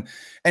would be doing.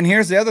 And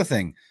here's the other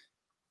thing.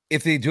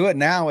 If they do it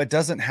now, it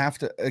doesn't have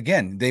to,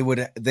 again,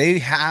 they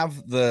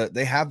have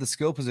the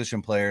skill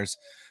position players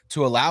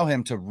to allow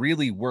him to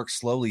really work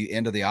slowly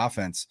into the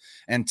offense.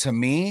 And to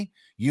me,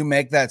 you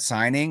make that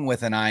signing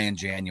with an eye in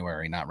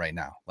January, not right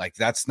now.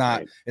 That's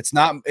not,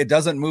 right. It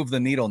doesn't move the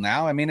needle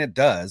now. I mean, it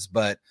does,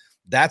 but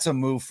that's a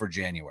move for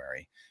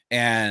January.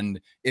 And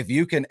if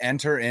you can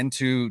enter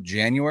into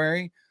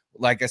January,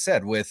 like I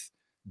said, with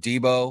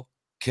Debo,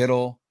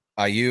 Kittle,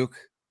 Ayuk,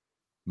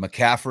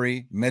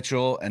 McCaffrey,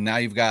 Mitchell, and now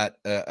you've got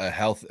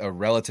a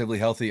relatively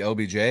healthy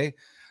OBJ.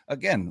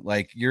 Again,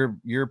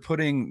 you're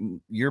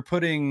putting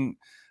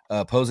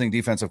opposing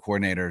defensive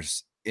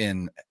coordinators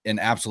in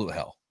absolute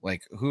hell.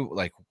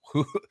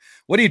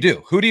 what do you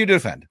do? Who do you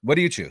defend? What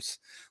do you choose?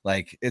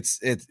 Like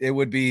it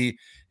would be,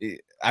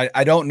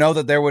 I don't know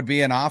that there would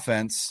be an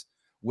offense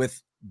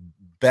with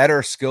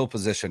better skill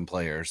position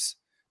players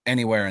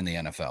anywhere in the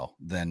NFL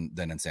than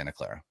in Santa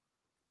Clara.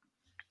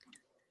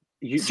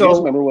 Do you guys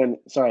remember when?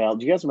 Sorry, Al.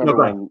 Do you guys remember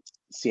when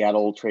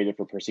Seattle traded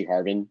for Percy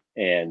Harvin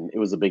and it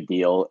was a big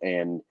deal,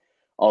 and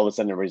all of a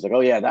sudden everybody's like,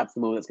 "Oh yeah, that's the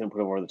move that's going to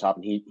put him over the top,"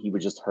 and he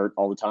would just hurt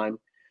all the time.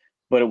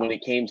 But when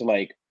it came to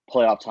like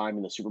playoff time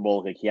in the Super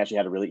Bowl, like he actually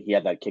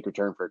had that kick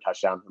return for a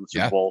touchdown in the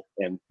Super Bowl,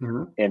 and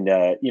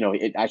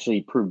it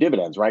actually proved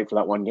dividends, right, for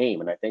that one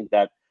game. And I think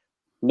that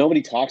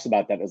nobody talks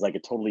about that as like a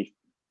totally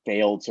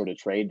failed sort of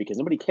trade because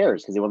nobody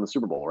cares because they won the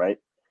Super Bowl, right?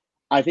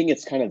 I think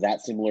it's kind of that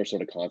similar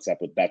sort of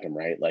concept with Beckham,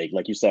 right?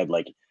 Like you said,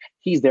 like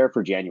he's there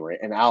for January.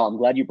 And Al, I'm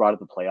glad you brought up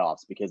the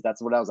playoffs because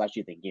that's what I was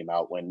actually thinking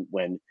about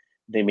when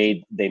they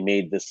made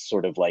this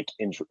sort of like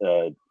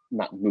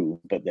not move,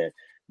 but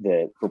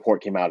the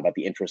report came out about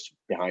the interest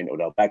behind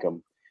Odell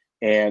Beckham.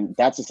 And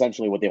that's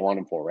essentially what they want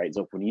him for, right?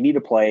 So when you need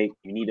to play,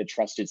 you need a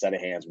trusted set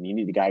of hands. When you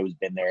need a guy who's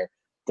been there,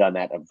 done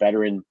that, a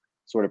veteran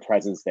sort of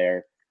presence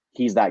there,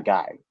 he's that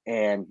guy.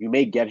 And you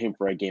may get him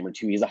for a game or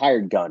two. He's a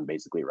hired gun,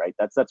 basically, right?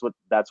 That's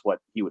what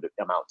he would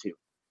amount to.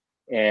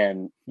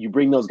 And you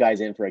bring those guys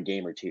in for a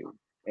game or two,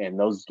 and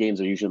those games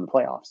are usually in the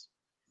playoffs.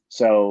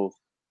 So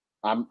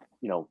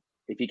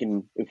if they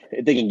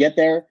can get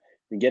there,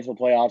 and get to the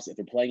playoffs, if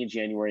they're playing in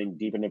January and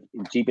deep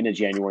into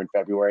January and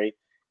February,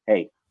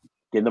 hey,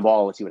 get in the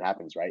ball, let's see what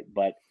happens, right?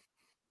 But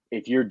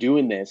if you're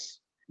doing this,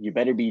 you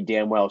better be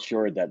damn well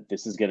sure that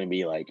this is going to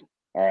be like,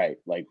 all right,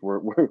 like we're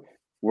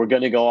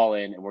going to go all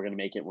in and we're going to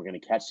make it. We're going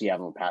to catch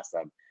Seattle and pass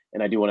them.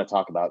 And I do want to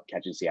talk about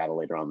catching Seattle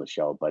later on the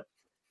show, but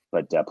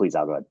please,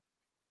 Al, go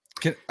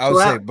ahead. I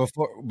would say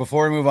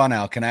before we move on,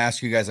 Al, can I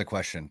ask you guys a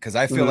question? Because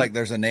I feel like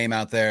there's a name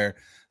out there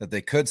that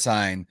they could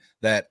sign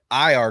that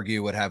I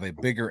argue would have a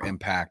bigger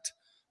impact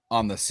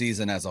on the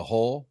season as a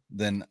whole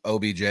than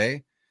OBJ,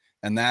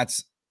 and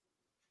that's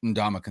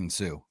Ndamukong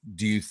Suh.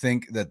 Do you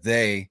think that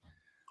they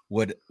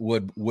would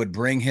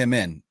bring him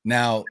in?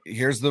 Now,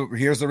 here's the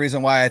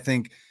reason why I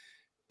think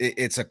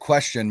it's a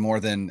question more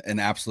than an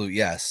absolute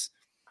yes.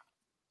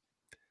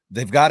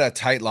 They've got a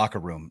tight locker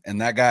room, and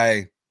that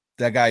guy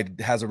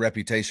has a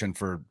reputation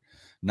for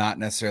not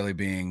necessarily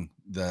being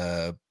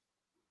the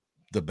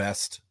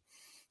best.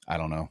 I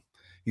don't know.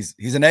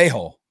 He's an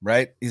a-hole,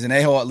 right? He's an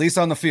a-hole, at least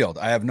on the field.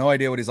 I have no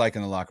idea what he's like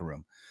in the locker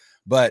room.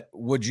 But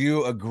would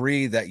you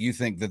agree that you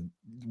think that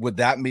would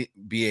that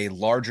be a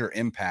larger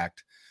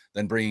impact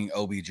than bringing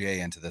OBJ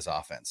into this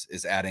offense,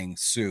 is adding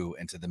Suh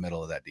into the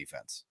middle of that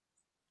defense?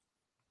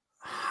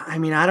 I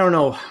mean, I don't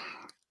know.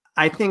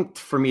 I think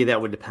for me,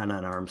 that would depend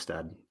on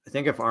Armstead. I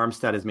think if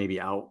Armstead is maybe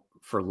out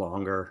for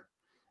longer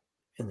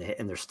and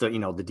they're still,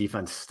 the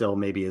defense still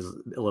maybe is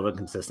a little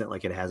inconsistent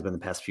like it has been the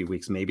past few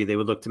weeks, maybe they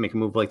would look to make a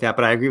move like that.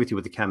 But I agree with you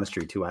with the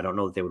chemistry too. I don't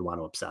know that they would want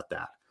to upset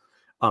that.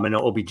 I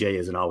know OBJ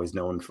isn't always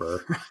known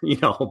for,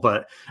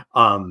 but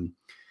I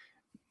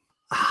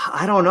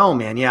don't know,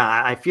 man.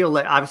 Yeah, I feel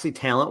like obviously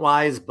talent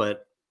wise,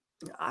 but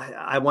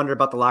I wonder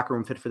about the locker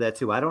room fit for that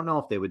too. I don't know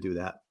if they would do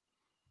that.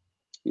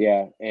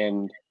 Yeah,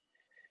 and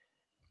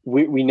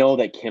we know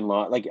that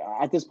Kinlaw, like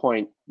at this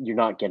point, you're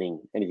not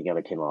getting anything out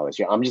of Kinlaw this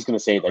year. I'm just going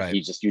to say that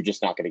you're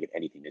just not going to get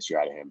anything this year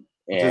out of him.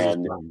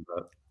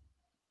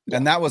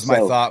 And that was my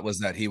thought, was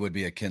that he would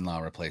be a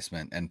Kinlaw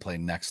replacement and play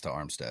next to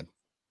Armstead.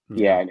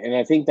 Yeah, and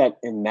I think that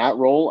in that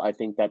role, I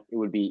think that it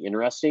would be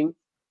interesting,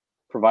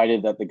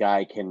 provided that the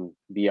guy can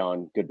be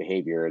on good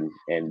behavior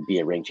and be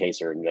a ring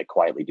chaser and like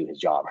quietly do his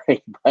job,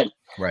 right? But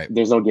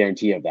there's no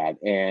guarantee of that.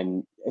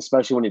 And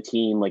especially when a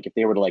team, like if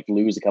they were to like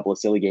lose a couple of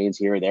silly games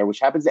here or there, which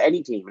happens to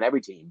any team and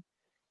every team,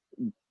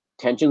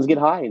 tensions get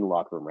high in the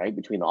locker room, right?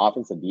 Between the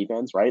offense and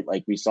defense, right?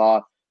 Like we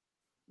saw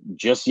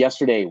just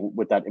yesterday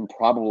with that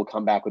improbable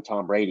comeback with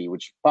Tom Brady,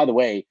 which, by the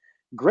way,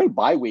 great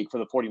bye week for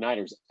the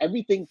 49ers.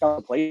 Everything fell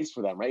into place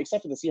for them, right?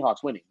 Except for the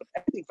Seahawks winning, but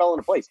everything fell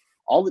into place.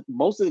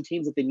 Most of the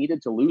teams that they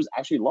needed to lose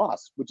actually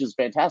lost, which is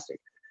fantastic.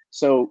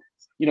 So,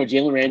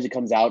 Jalen Ramsey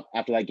comes out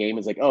after that game and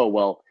is like, oh,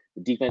 well,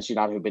 the defense should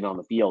not have been on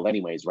the field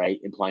anyways, right?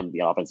 Implying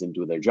the offense didn't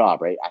do their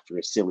job, right? After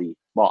a silly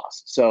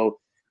loss. So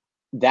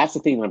that's the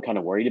thing that I'm kind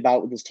of worried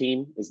about with this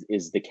team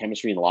is the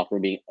chemistry in the locker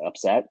room being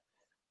upset.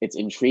 It's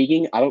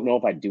intriguing. I don't know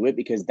if I'd do it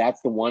because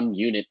that's the one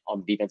unit on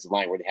the defensive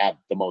line where they have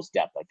the most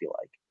depth, I feel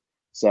like.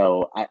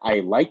 So I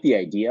like the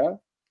idea.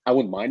 I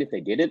wouldn't mind if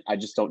they did it. I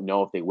just don't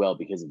know if they will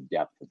because of the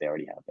depth that they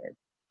already have there.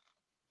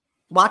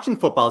 Watching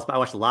football, I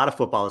watched a lot of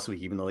football this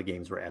week, even though the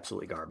games were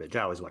absolutely garbage.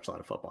 I always watch a lot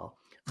of football.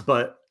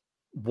 But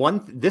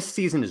this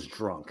season is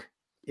drunk.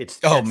 It's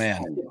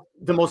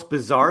the most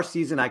bizarre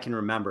season I can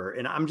remember.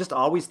 And I'm just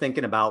always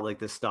thinking about like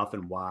this stuff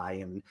and why,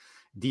 and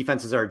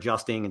defenses are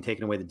adjusting and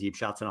taking away the deep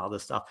shots and all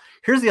this stuff.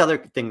 Here's the other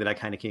thing that I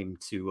kind of came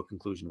to a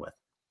conclusion with.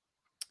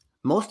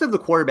 Most of the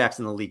quarterbacks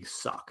in the league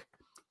suck.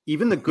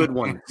 Even the good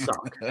ones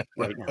suck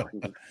right now.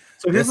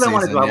 So here's what I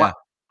want to do.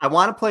 I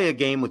want to play a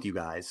game with you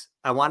guys.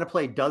 I want to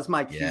play Does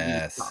My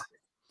QB Suck?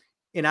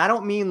 And I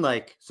don't mean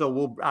like, so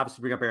we'll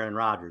obviously bring up Aaron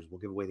Rodgers. We'll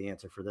give away the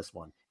answer for this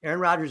one. Aaron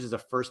Rodgers is a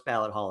first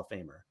ballot Hall of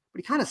Famer, but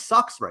he kind of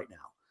sucks right now.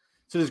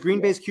 So does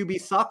Green Bay's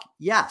QB suck?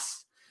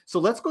 Yes. So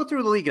let's go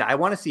through the league. I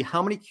want to see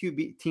how many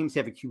QB teams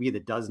have a QB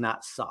that does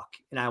not suck.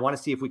 And I want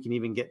to see if we can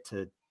even get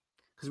to,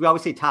 because we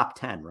always say top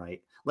 10,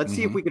 right? Let's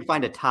see if we can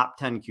find a top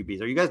 10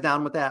 QBs. Are you guys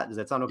down with that? Does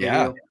that sound okay to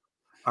you?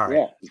 All right.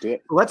 Yeah, let's do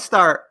it. Let's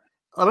start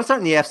in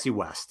the AFC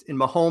West. And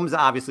Mahomes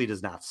obviously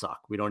does not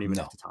suck. We don't even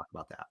have to talk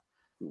about that.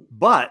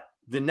 But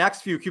the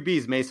next few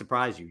QBs may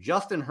surprise you.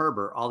 Justin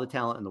Herbert, all the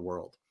talent in the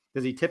world.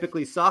 Does he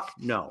typically suck?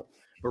 No.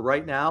 But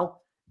right now,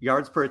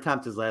 yards per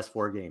attempt his last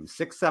 4 games,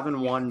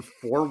 671,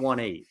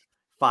 418,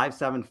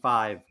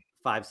 575,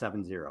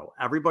 570.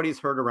 Everybody's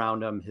hurt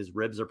around him. His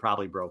ribs are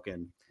probably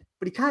broken,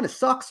 but he kind of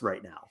sucks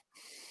right now.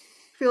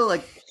 I feel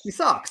like he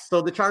sucks.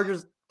 So the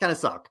Chargers kind of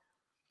suck.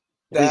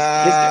 His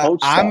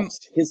coach sucks.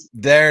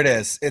 There it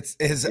is. It's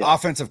his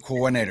offensive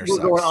coordinator sucks.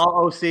 Going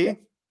all OC?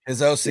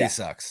 His OC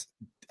sucks.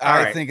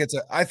 I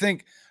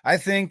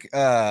think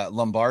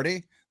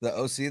Lombardi, the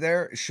OC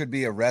there, should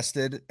be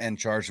arrested and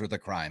charged with a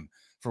crime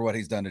for what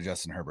he's done to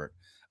Justin Herbert.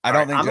 I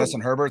don't think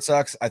Justin Herbert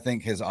sucks. I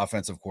think his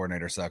offensive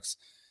coordinator sucks.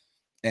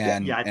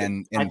 And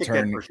in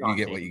turn, you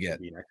get what you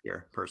get next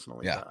year.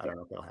 Personally, yeah, I don't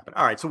know if that'll happen.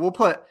 All right, so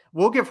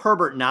we'll give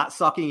Herbert not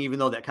sucking, even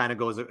though that kind of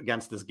goes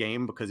against this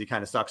game because he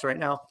kind of sucks right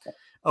now.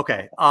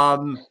 Okay,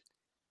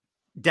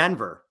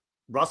 Denver,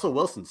 Russell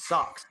Wilson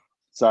sucks.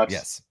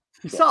 Yes,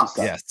 he sucks.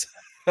 Yes,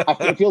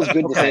 it feels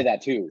good to say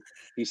that too.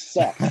 He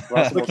sucks.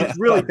 Look, he's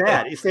really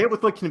bad. You say it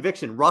with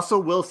conviction.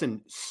 Russell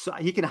Wilson,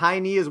 he can high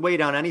knee his way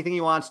down anything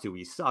he wants to.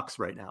 He sucks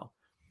right now.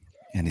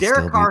 And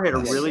Derek Carr had a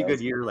really good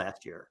year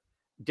last year.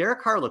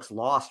 Derek Carr looks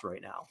lost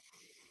right now.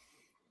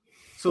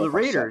 So the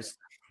Raiders,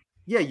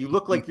 you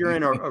look like you're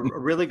in a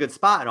really good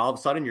spot, and all of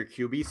a sudden your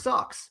QB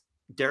sucks.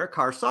 Derek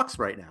Carr sucks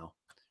right now.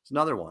 It's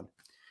another one.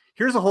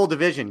 Here's a whole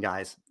division,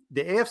 guys.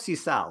 The AFC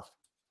South.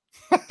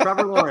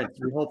 Trevor Lawrence,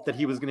 we hoped that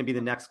he was going to be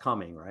the next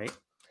coming, right?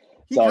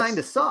 He kind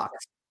of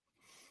sucks.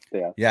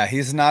 Yeah,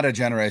 he's not a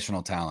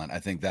generational talent. I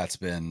think that's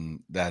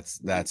been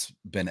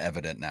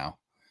evident now.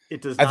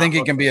 It does. I think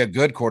he can be a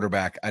good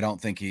quarterback. I don't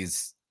think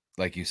he's,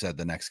 like you said,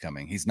 the next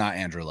coming. He's not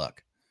Andrew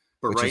Luck,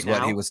 which is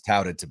what he was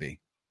touted to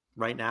be.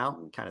 Right now,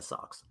 kind of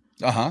sucks.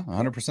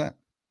 100%.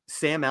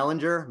 Sam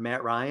Ellinger,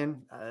 Matt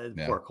Ryan,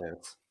 poor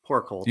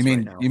Colts.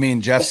 You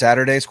mean Jeff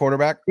Saturday's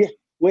quarterback? Yeah.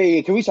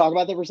 Wait, can we talk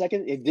about that for a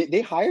second?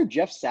 They hired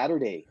Jeff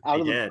Saturday out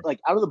of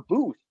the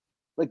booth.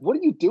 Like, what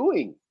are you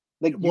doing?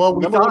 Like,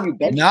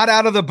 not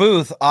out of the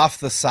booth, off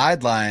the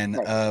sideline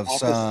of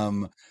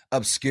some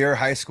obscure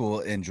high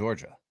school in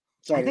Georgia.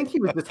 Sorry, I think he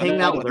was just hanging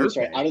out with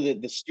her. Out of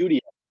the studio.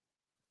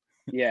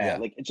 Yeah,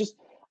 like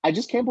I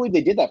just can't believe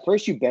they did that.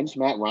 First, you benched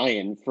Matt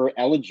Ryan for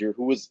Ellinger,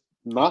 who was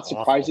not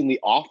surprisingly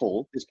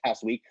awful this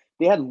past week.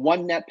 They had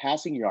 1 net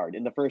passing yard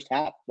in the first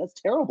half. That's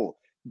terrible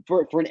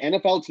for an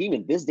NFL team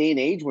in this day and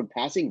age when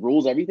passing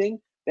rules everything.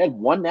 They had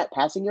 1 net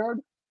passing yard.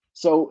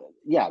 So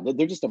yeah,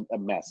 they're just a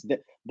mess.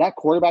 That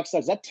quarterback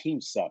sucks. That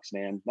team sucks,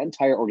 man. That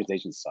entire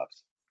organization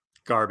sucks.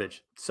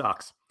 Garbage.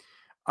 Sucks.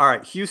 All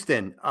right,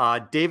 Houston.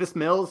 Davis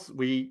Mills.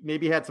 We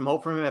maybe had some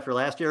hope from him after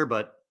last year,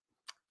 but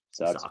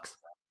sucks.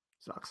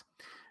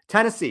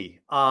 Tennessee.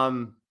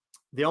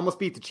 They almost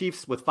beat the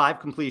Chiefs with 5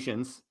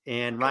 completions,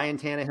 and Ryan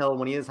Tannehill,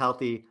 when he is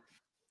healthy,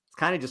 it's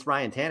kind of just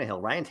Ryan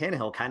Tannehill. Ryan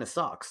Tannehill kind of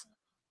sucks.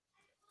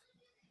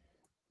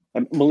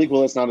 And Malik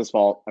Willis, not his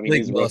fault. I mean,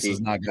 Malik Willis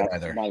is not good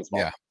either. Not his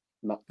fault. Yeah.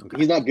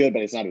 He's not good,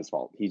 but it's not his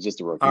fault. He's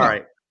just a rookie. All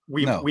right.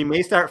 We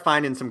may start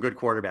finding some good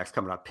quarterbacks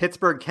coming up.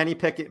 Pittsburgh, Kenny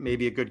Pickett may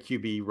be a good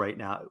QB right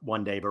now,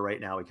 one day, but right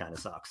now he kind of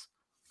sucks.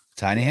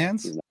 Tiny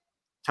hands,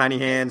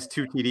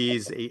 2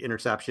 TDs, 8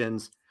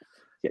 interceptions.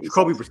 Yeah,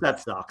 Jacoby Brissett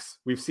sucks.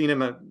 We've seen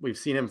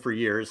him for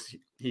years.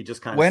 He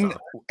just kind of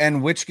sucks.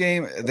 And which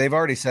game? They've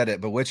already said it,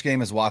 but which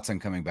game is Watson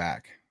coming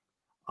back?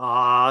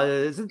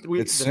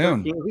 It's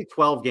soon.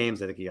 12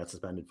 games I think he got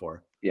suspended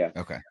for. Yeah.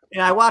 Okay.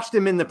 And I watched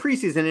him in the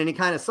preseason and he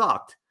kind of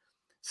sucked.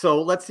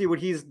 So let's see what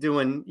he's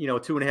doing.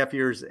 2.5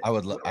 years. I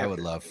would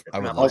love.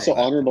 Also,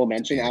 honorable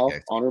mention, Al.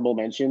 Honorable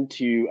mention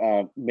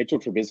to Mitchell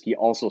Trubisky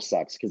also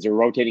sucks because they're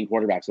rotating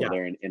quarterbacks over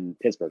there in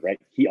Pittsburgh, right?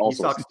 He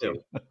also sucks too.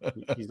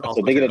 He's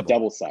also so they get a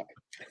double suck.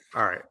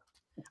 All right.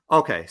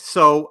 Okay.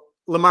 So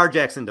Lamar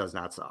Jackson does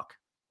not suck.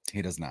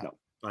 He does not. No.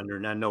 Under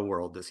no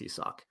world does he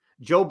suck.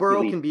 Joe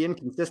Burrow can be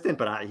inconsistent,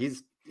 but I think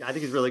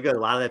he's really good. A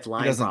lot of that's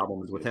line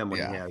problems with him when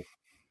he has.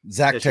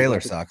 Zach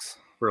Taylor sucks.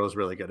 Burrow's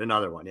really good.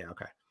 Another one. Yeah.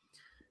 Okay.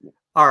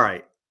 All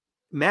right.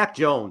 Mac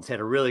Jones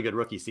had a really good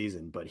rookie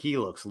season, but he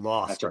looks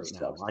lost right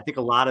now. I think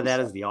a lot of that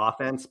is the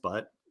offense,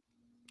 but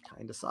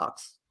kind of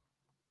sucks.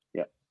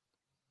 Yeah.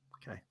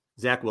 Okay.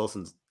 Zach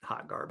Wilson's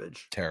hot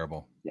garbage.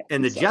 Terrible. Yeah,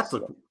 and the Jets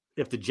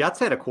if the Jets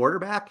had a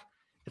quarterback,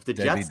 if the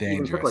Jets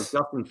even took like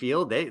Justin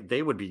Field,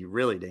 they would be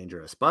really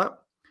dangerous.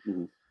 But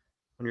when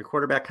your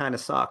quarterback kind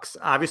of sucks,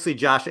 obviously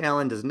Josh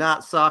Allen does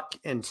not suck,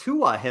 and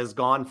Tua has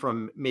gone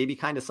from maybe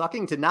kind of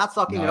sucking to not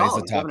sucking at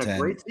all. He's having a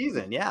great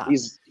season. Yeah,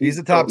 he's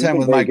a top 10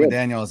 with Mike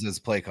McDaniel as his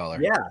play caller.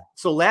 Yeah.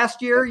 So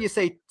last year you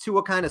say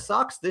Tua kind of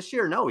sucks. This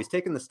year, no, he's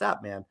taking the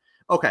step, man.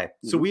 Okay,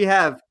 so we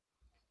have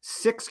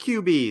 6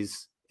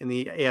 QBs in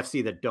the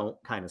AFC that don't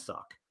kind of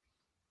suck.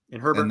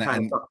 And Herbert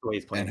kind of sucks the way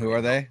he's playing. And who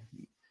are they?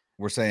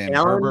 We're saying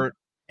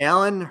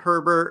Allen,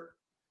 Herbert.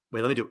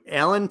 Wait, let me do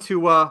Allen,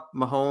 Tua,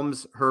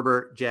 Mahomes,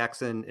 Herbert,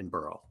 Jackson, and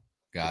Burrow.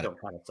 Got it. Don't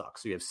kind of suck.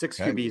 So you have 6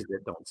 QBs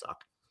that don't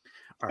suck.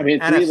 All right. I mean,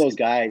 three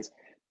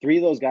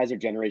of those guys are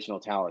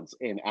generational talents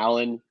in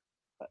Allen,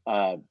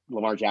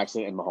 Lamar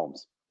Jackson, and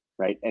Mahomes,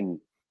 right? And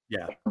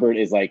Herbert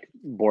is like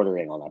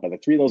bordering on that. But the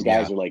 3 of those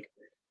guys are like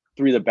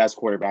 3 of the best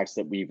quarterbacks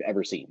that we've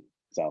ever seen.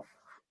 So,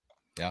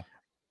 yeah.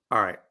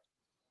 All right.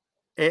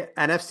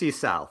 NFC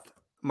South.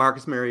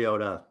 Marcus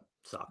Mariota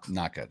sucks.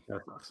 Not good.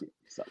 That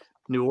sucks.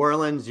 New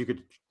Orleans, you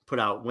could put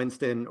out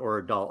Winston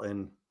or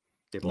Dalton.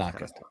 They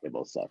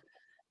both suck.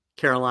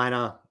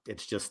 Carolina,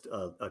 it's just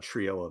a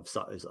trio of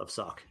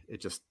suck.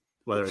 It just,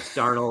 whether it's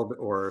Darnold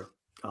or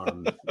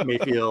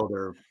Mayfield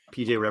or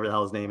PJ, whatever the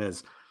hell his name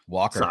is.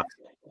 Walker,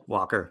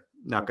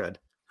 not good.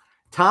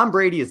 Tom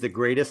Brady is the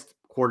greatest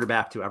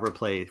quarterback to ever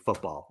play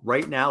football.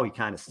 Right now, he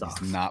kind of sucks.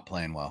 He's not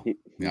playing well. He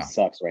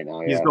sucks right now.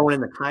 He's going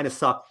in the kind of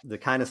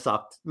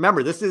sucked.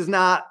 Remember, this is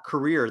not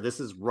career. This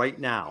is right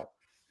now.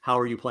 How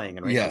are you playing?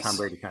 And right now, Tom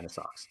Brady kind of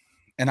sucks.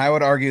 And I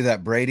would argue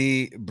that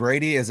Brady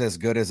is as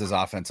good as his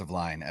offensive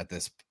line at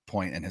this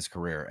point in his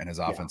career, and his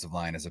offensive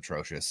line is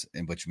atrocious,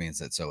 which means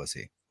that so is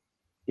he.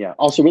 Yeah.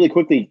 Also, really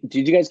quickly,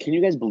 can you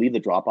guys believe the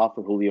drop off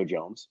for Julio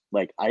Jones?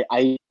 Like,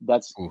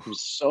 that's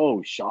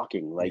so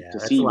shocking. Like to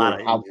see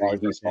how far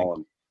he's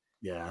fallen.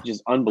 Yeah,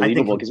 just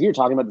unbelievable. Because we were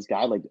talking about this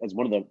guy like as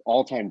one of the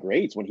all-time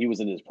greats when he was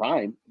in his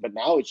prime, but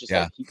now it's just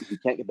like he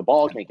can't get the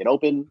ball, can't get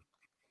open.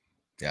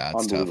 Yeah,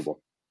 it's unbelievable.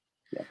 Tough.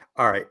 Yeah.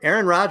 All right,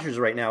 Aaron Rodgers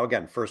right now.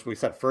 Again, first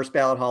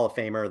ballot Hall of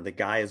Famer. The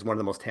guy is one of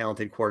the most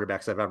talented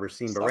quarterbacks I've ever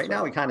seen, but right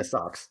now he kind of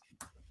sucks.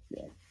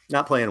 Yeah,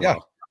 not playing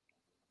well.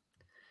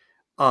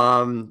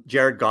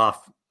 Jared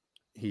Goff,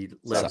 he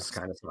lives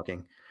kind of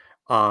sucking.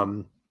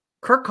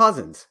 Kirk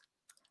Cousins,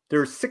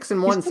 they're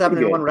 6-1,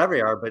 7-1, whatever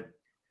they are, but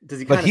does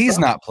he? But he's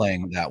not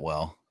playing that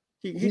well.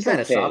 He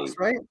kind of sucks,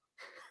 right?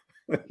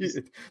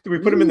 Do we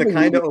put him in the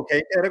kind of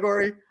okay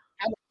category?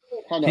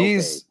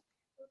 He's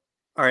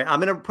all right. I'm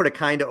going to put a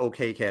kind of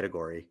okay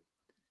category.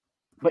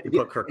 But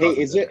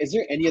is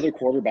there any other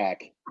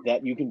quarterback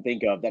that you can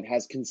think of that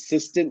has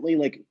consistently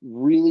like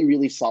really,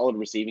 really solid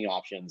receiving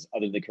options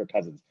other than Kirk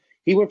Cousins?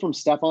 He went from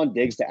Stephon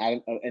Diggs to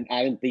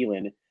Adam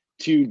Thielen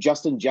to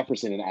Justin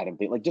Jefferson and Adam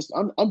Thielen. Like just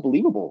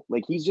unbelievable.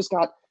 Like he's just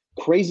got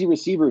crazy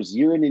receivers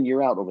year in and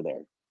year out over there.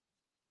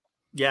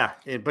 Yeah,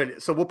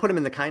 but so we'll put him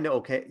in the kind of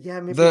okay. Yeah,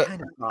 maybe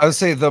kind of. I would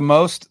say the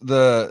most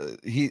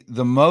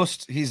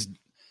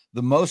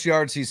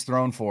yards he's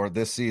thrown for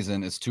this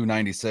season is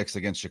 296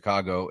 against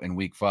Chicago in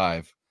Week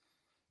 5,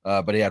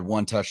 but he had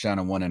 1 touchdown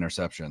and 1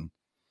 interception.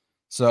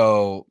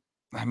 So,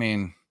 I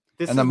mean,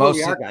 this is where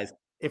we are, guys.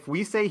 If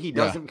we say he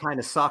doesn't kind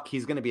of suck,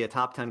 he's going to be a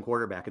top 10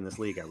 quarterback in this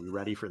league. Are we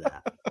ready for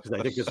that? Because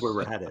I think that's where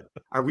we're headed.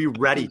 Are we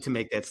ready to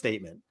make that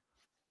statement?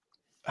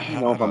 I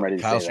don't know if I'm ready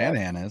to Kyle say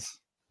Shanahan that. is.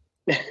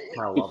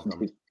 Kyle loves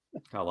him.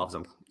 Kyle loves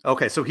him.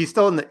 Okay, so he's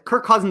still in the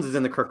Kirk Cousins is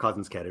in the Kirk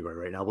Cousins category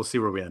right now. We'll see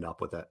where we end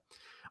up with it.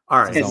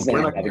 All right.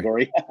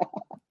 Category.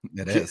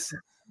 It is.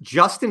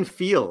 Justin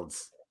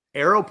Fields,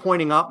 arrow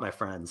pointing up, my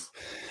friends.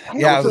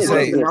 Yeah, I was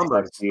saying,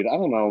 dude. I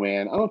don't know,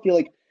 man. I don't feel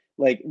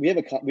like we have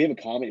a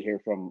comment here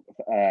from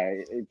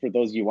for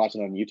those of you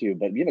watching on YouTube,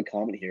 but we have a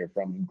comment here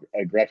from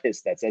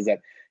Grefis that says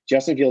that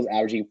Justin Fields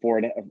averaging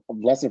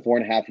less than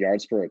 4.5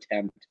 yards per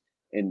attempt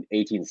in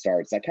 18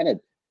 starts. That kind of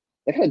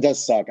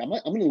does suck. I'm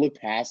going to look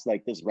past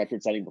like this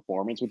record-setting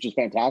performance, which is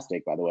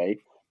fantastic, by the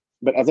way.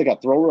 But as like a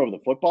thrower of the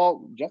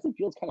football, Justin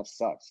Fields kind of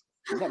sucks.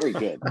 He's not very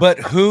good. But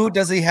who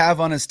does he have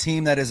on his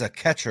team that is a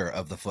catcher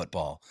of the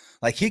football?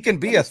 Like he can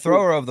be a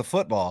thrower of the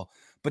football,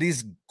 but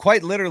he's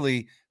quite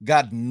literally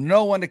got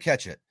no one to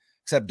catch it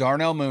except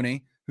Darnell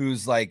Mooney,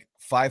 who's like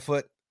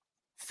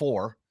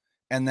 5'4",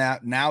 and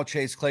that now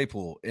Chase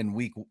Claypool in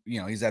week.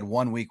 He's had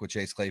 1 week with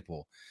Chase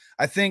Claypool.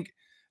 I think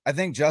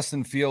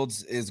Justin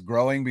Fields is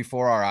growing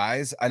before our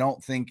eyes. I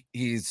don't think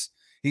he's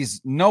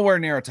nowhere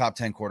near a top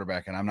 10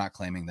 quarterback, and I'm not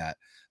claiming that.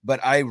 But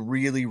I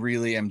really,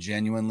 really am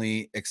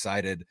genuinely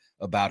excited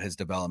about his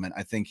development.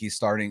 I think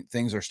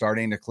things are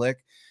starting to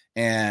click,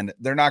 and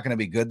they're not going to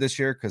be good this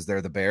year because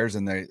they're the Bears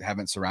and they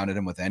haven't surrounded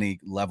him with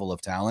any level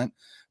of talent.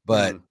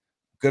 But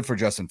good for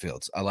Justin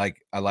Fields. I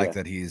like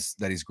that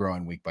he's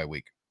growing week by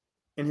week.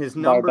 And his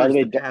numbers. By the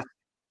way, go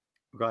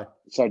ahead.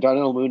 Sorry,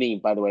 Darnell Mooney,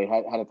 by the way,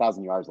 had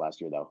 1,000 yards last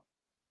year though,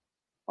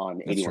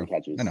 on 81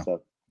 catches.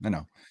 I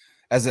know.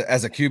 As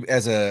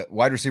a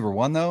wide receiver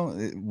 1 though,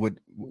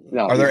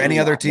 are there any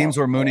other teams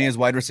where Mooney is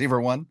wide receiver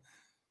 1?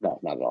 No,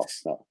 not at all.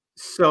 No.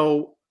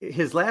 So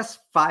his last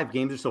 5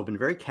 games or so have been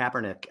very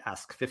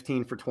Kaepernick-esque.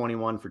 15 for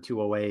 21 for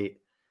 208,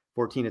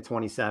 14 to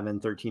 27,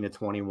 13 to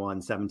 21,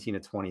 17 to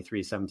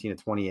 23, 17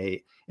 to 28.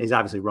 And he's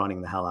obviously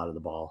running the hell out of the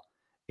ball.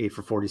 8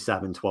 for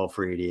 47, 12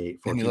 for 88,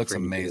 14 and he looks for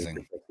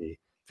amazing. 50,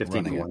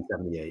 15 to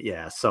 178.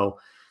 Yeah. So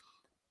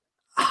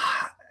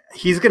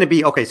he's going to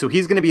be okay. So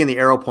he's going to be in the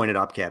arrow pointed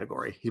up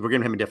category. We're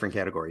giving him a different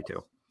category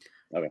too.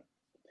 Okay.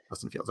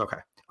 Justin Fields. Okay.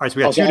 All right. So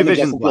we got two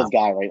divisions. Justin Fields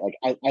guy, right?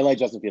 Like I like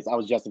Justin Fields. I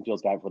was Justin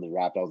Fields guy before the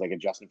draft. I was like a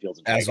Justin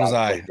Fields. As was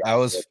I. I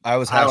was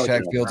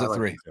hashtag Fields at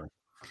 3.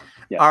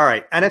 Yeah. All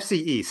right. NFC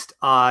East.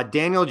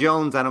 Daniel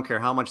Jones. I don't care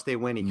how much they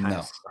win. He kind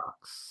of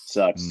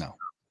sucks. No.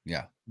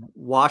 Yeah.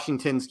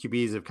 Washington's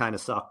QBs have kind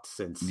of sucked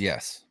since.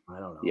 Yes. I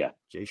don't know. Yeah.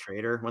 Jay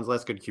Schrader. When's the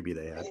last good QB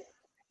they had?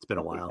 It's been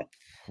a while.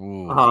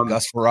 Ooh,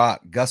 Gus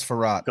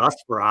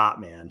Farrat,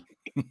 man.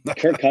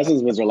 Kirk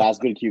Cousins was their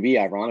last good QB,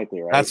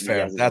 ironically, right? That's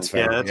fair. That's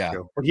fair. Yeah, that's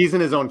true. But he's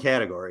in his own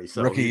category.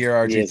 So rookie year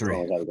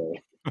RG3.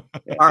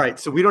 Yeah. All right.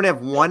 So we don't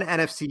have one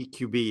NFC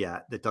QB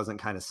yet that doesn't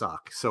kind of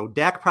suck. So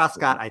Dak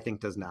Prescott, I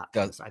think, does not.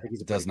 I think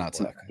he does not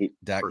suck.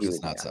 Dak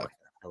does not suck.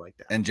 I like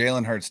that. And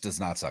Jalen Hurts does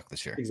not suck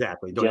this year.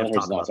 Exactly. Jalen Hurts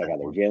does not suck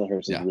either. Jalen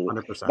Hurts is really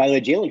 100%. By the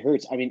way, Jalen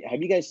Hurts, I mean,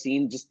 have you guys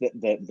seen just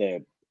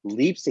the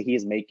leaps that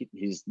he's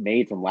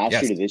made from last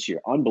year to this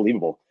year?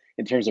 Unbelievable.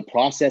 In terms of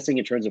processing,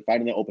 in terms of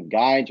finding the open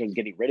guy, in terms of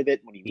getting rid of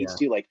it when he needs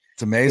to. Like,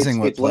 it's amazing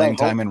what playing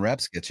time and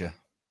reps get you.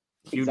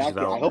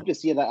 Exactly. I hope to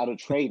see that out of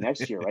Trey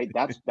next year, right?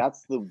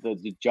 That's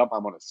the jump I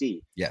want to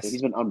see. Yes.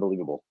 He's been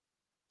unbelievable.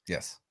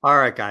 Yes. All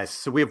right, guys.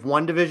 So we have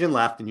one division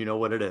left, and you know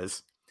what it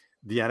is.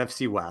 The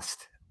NFC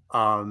West.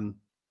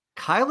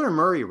 Kyler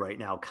Murray right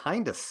now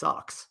kind of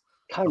sucks.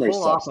 Kyler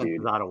sucks, dude.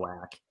 Is out of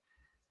whack.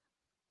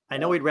 I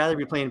know he'd rather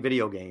be playing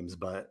video games,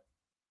 but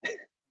I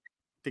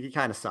think he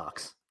kind of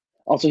sucks.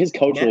 Also, his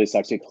coach really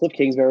sucks. Dude. Cliff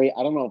Kingsbury,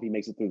 I don't know if he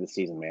makes it through the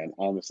season, man.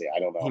 Honestly, I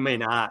don't know. He may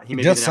not. He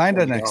may just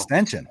signed an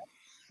extension.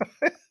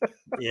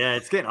 Yeah,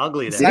 it's getting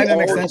ugly. Signed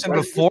an extension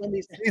before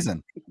the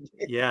season.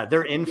 Yeah,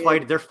 they're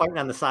They're fighting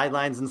on the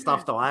sidelines and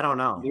stuff, though. I don't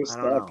know. They're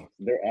stuck.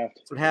 They're effed.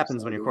 That's what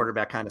happens when your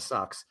quarterback kind of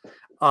sucks.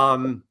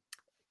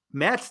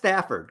 Matt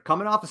Stafford,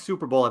 coming off a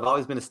Super Bowl. I've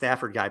always been a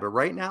Stafford guy, but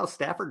right now,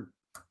 Stafford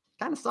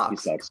kind of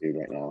sucks. He sucks, dude,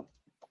 right now.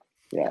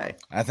 Yeah. Okay.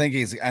 I think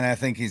he's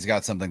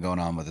got something going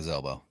on with his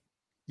elbow.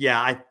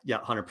 Yeah,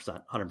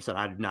 100%.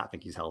 I do not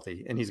think he's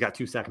healthy, and he's got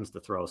 2 seconds to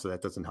throw, so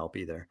that doesn't help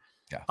either.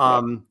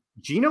 Yeah.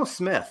 Geno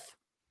Smith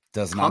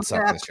does not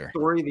suck this year.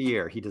 Story of the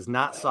year. He does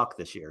not suck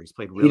this year. He's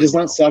played really. He does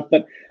not suck,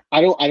 but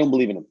I don't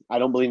believe in him. I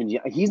don't believe in.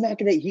 He's not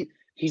gonna.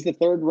 He's the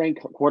 3rd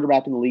ranked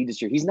quarterback in the league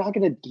this year. He's not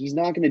gonna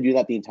do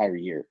that the entire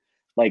year.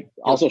 Like,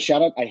 also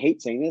shout out. I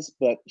hate saying this,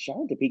 but shout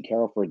out to Pete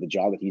Carroll for the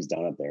job that he's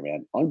done up there,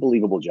 man.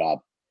 Unbelievable job.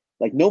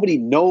 Like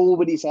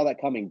nobody saw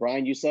that coming.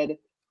 Brian, you said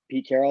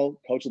Pete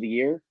Carroll, coach of the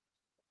year.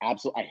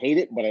 Absolutely, I hate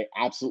it, but I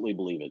absolutely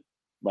believe it.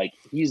 Like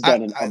he's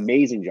done an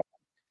amazing job.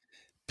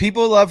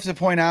 People love to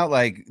point out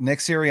like Nick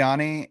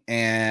Sirianni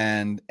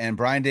and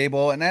Brian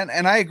Daboll,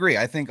 and I agree.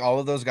 I think all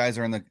of those guys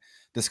are in the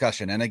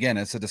discussion. And again,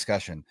 it's a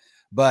discussion,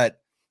 but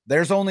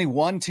there's only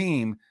one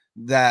team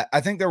that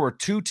I think there were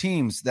 2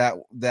 teams that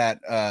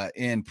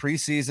in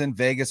preseason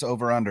Vegas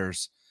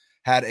over-unders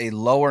had a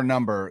lower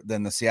number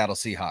than the Seattle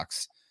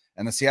Seahawks,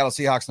 and the Seattle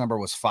Seahawks number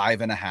was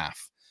 5.5.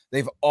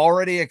 They've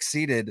already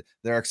exceeded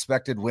their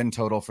expected win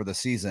total for the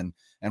season,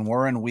 and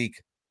we're in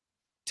week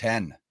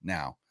 10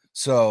 now.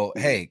 So,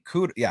 hey,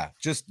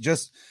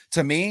 just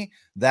to me,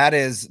 that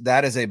is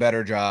a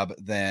better job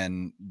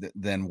than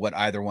what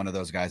either one of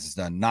those guys has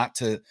done.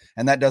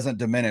 And that doesn't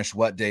diminish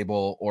what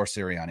Daboll or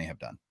Sirianni have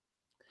done.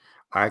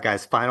 All right,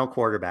 guys, final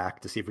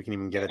quarterback to see if we can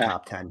even get a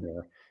top 10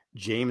 here.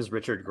 James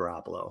Richard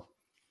Garoppolo.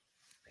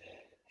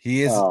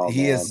 He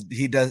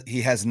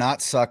has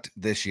not sucked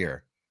this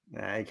year.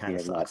 He kind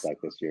of not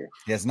sucked this year.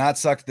 He has not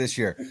sucked this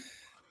year.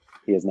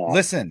 He has not.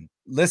 Listen.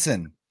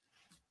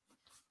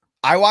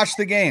 I watch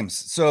the games.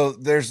 So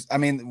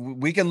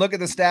we can look at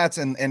the stats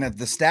and if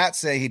the stats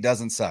say he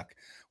doesn't suck,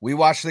 we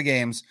watch the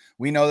games.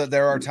 We know that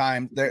there are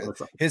times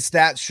his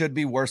stats should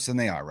be worse than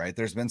they are, right?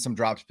 There's been some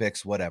dropped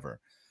picks, whatever.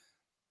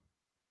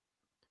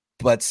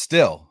 But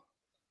still,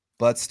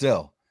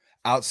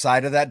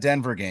 outside of that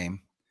Denver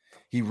game,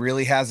 he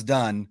really has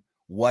done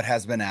what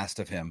has been asked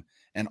of him.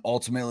 And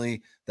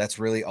ultimately, that's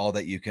really all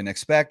that you can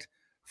expect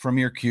from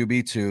your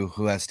QB2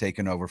 who has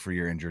taken over for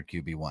your injured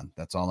QB1.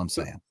 That's all I'm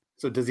saying.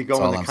 So does he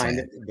go in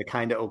the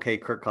kind of okay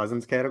Kirk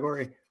Cousins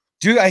category?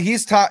 Dude,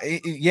 he's top.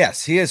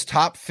 Yes, he is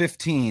top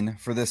 15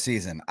 for this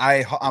season.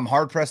 I'm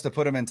hard pressed to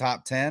put him in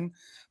top 10,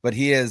 but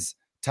he is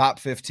top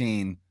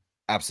 15.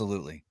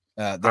 Absolutely.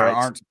 There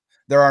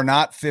are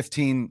not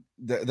 15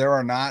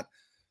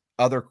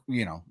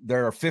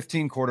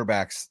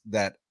 quarterbacks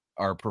that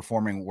are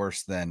performing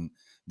worse than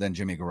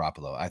Jimmy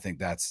Garoppolo. I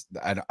think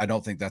I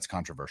don't think that's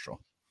controversial.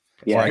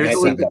 Yeah, I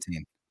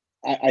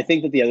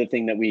think that the other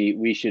thing that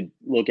we should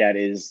look at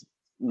is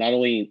not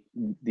only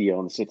the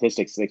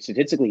statistics. Like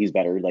statistically, he's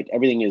better. Like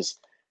everything his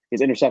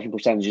interception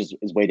percentage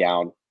is way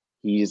down.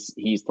 He's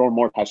thrown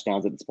more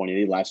touchdowns at this point than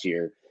he did last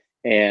year,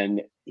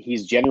 and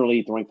he's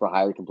generally throwing for a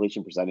higher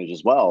completion percentage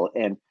as well.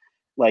 And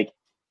like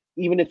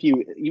even if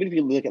you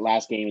look at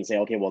last game and say,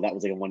 okay, well that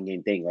was like a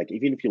 1-game thing. Like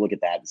even if you look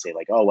at that and say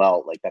like, oh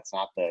well, like that's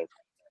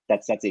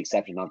the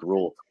exception, not the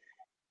rule.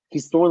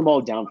 He's throwing the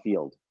ball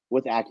downfield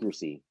with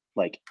accuracy,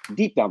 like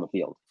deep down the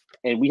field.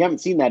 And we haven't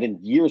seen that in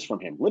years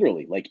from him,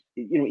 literally. Like,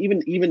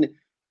 even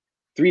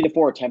 3 to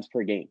 4 attempts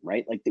per game,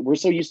 right? Like we're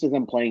so used to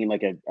them playing in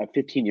like a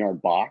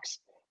 15-yard box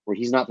where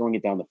he's not throwing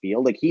it down the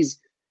field. Like he's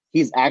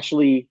he's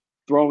actually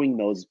throwing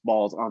those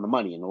balls on the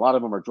money. And a lot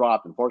of them are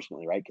dropped,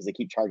 unfortunately, right? Because they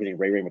keep targeting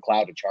Ray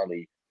McLeod and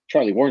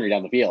Charlie Warner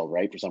down the field,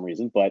 right? For some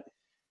reason. But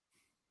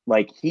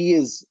like, he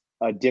is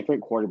a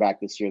different quarterback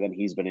this year than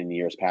he's been in the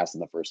years past in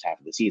the first half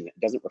of the season. It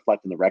doesn't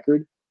reflect in the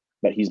record,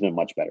 but he's been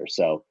much better.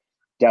 So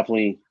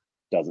definitely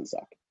doesn't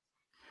suck.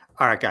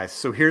 All right, guys.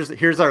 So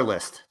here's our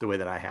list, the way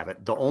that I have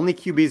it. The only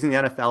QBs in the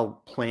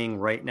NFL playing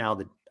right now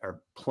that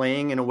are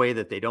playing in a way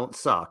that they don't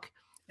suck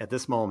at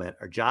this moment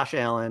are Josh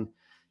Allen,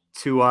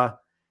 Tua,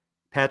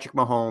 Patrick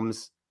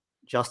Mahomes,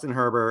 Justin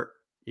Herbert,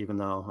 even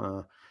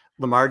though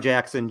Lamar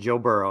Jackson, Joe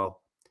Burrow,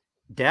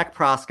 Dak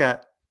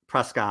Prescott,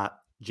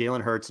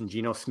 Jalen Hurts, and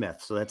Geno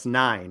Smith. So that's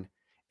 9.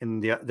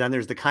 And then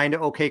there's the kind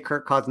of okay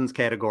Kirk Cousins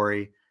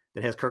category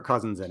that has Kirk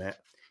Cousins in it.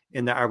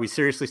 And are we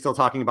seriously still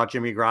talking about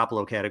Jimmy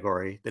Garoppolo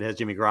category that has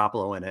Jimmy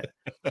Garoppolo in it?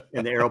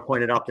 And the arrow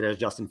pointed up that has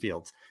Justin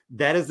Fields.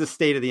 That is the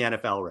state of the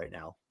NFL right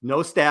now.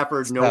 No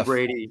Stafford, it's no tough.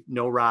 Brady,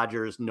 no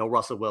Rodgers, no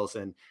Russell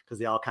Wilson, because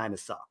they all kind of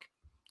suck.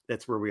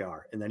 That's where we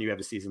are. And then you have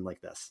a season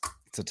like this.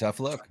 It's a tough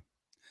look.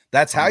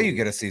 That's how you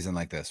get a season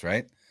like this,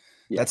 right?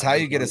 Yeah, that's how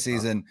you get a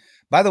season.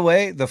 By the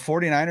way, the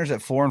 49ers at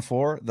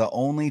 4-4, the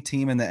only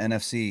team in the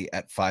NFC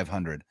at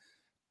 500.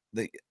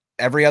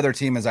 Every other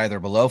team is either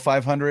below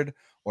 500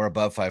 or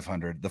above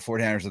 500. The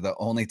 49ers are the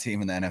only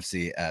team in the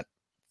NFC at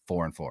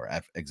 4-4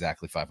 at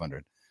exactly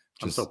 500.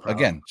 Just so proud.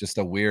 Again, just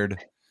a weird.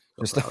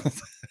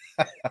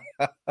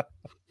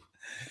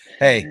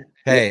 Hey,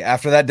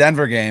 after that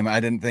Denver game, I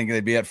didn't think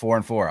they'd be at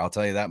 4-4. I'll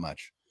tell you that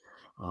much.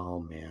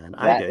 Oh man,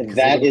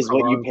 that is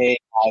what you pay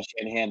Kyle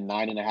Shanahan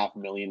 $9.5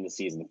 million this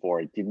season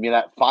for. Give me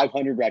that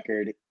 500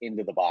 record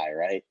into the bye,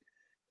 right?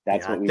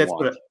 That's what we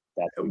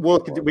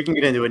want. We can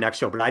get into it next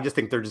show, but I just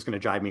think they're just going to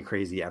drive me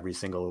crazy every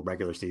single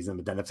regular season.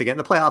 But then if they get in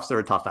the playoffs, they're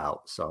a tough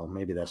out. So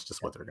maybe that's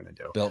just what they're going to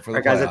do. Built for the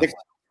playoffs. Guys,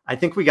 I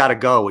think we got to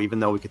go, even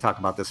though we could talk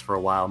about this for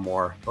a while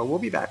more. But we'll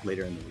be back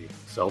later in the week.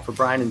 So for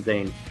Brian and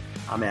Zane,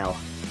 I'm Al.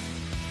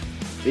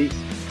 Peace.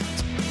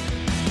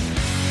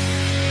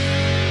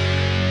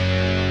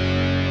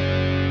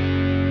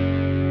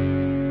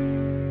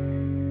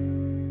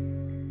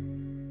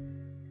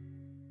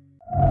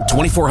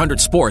 .2400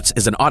 Sports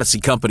is an Odyssey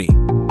company.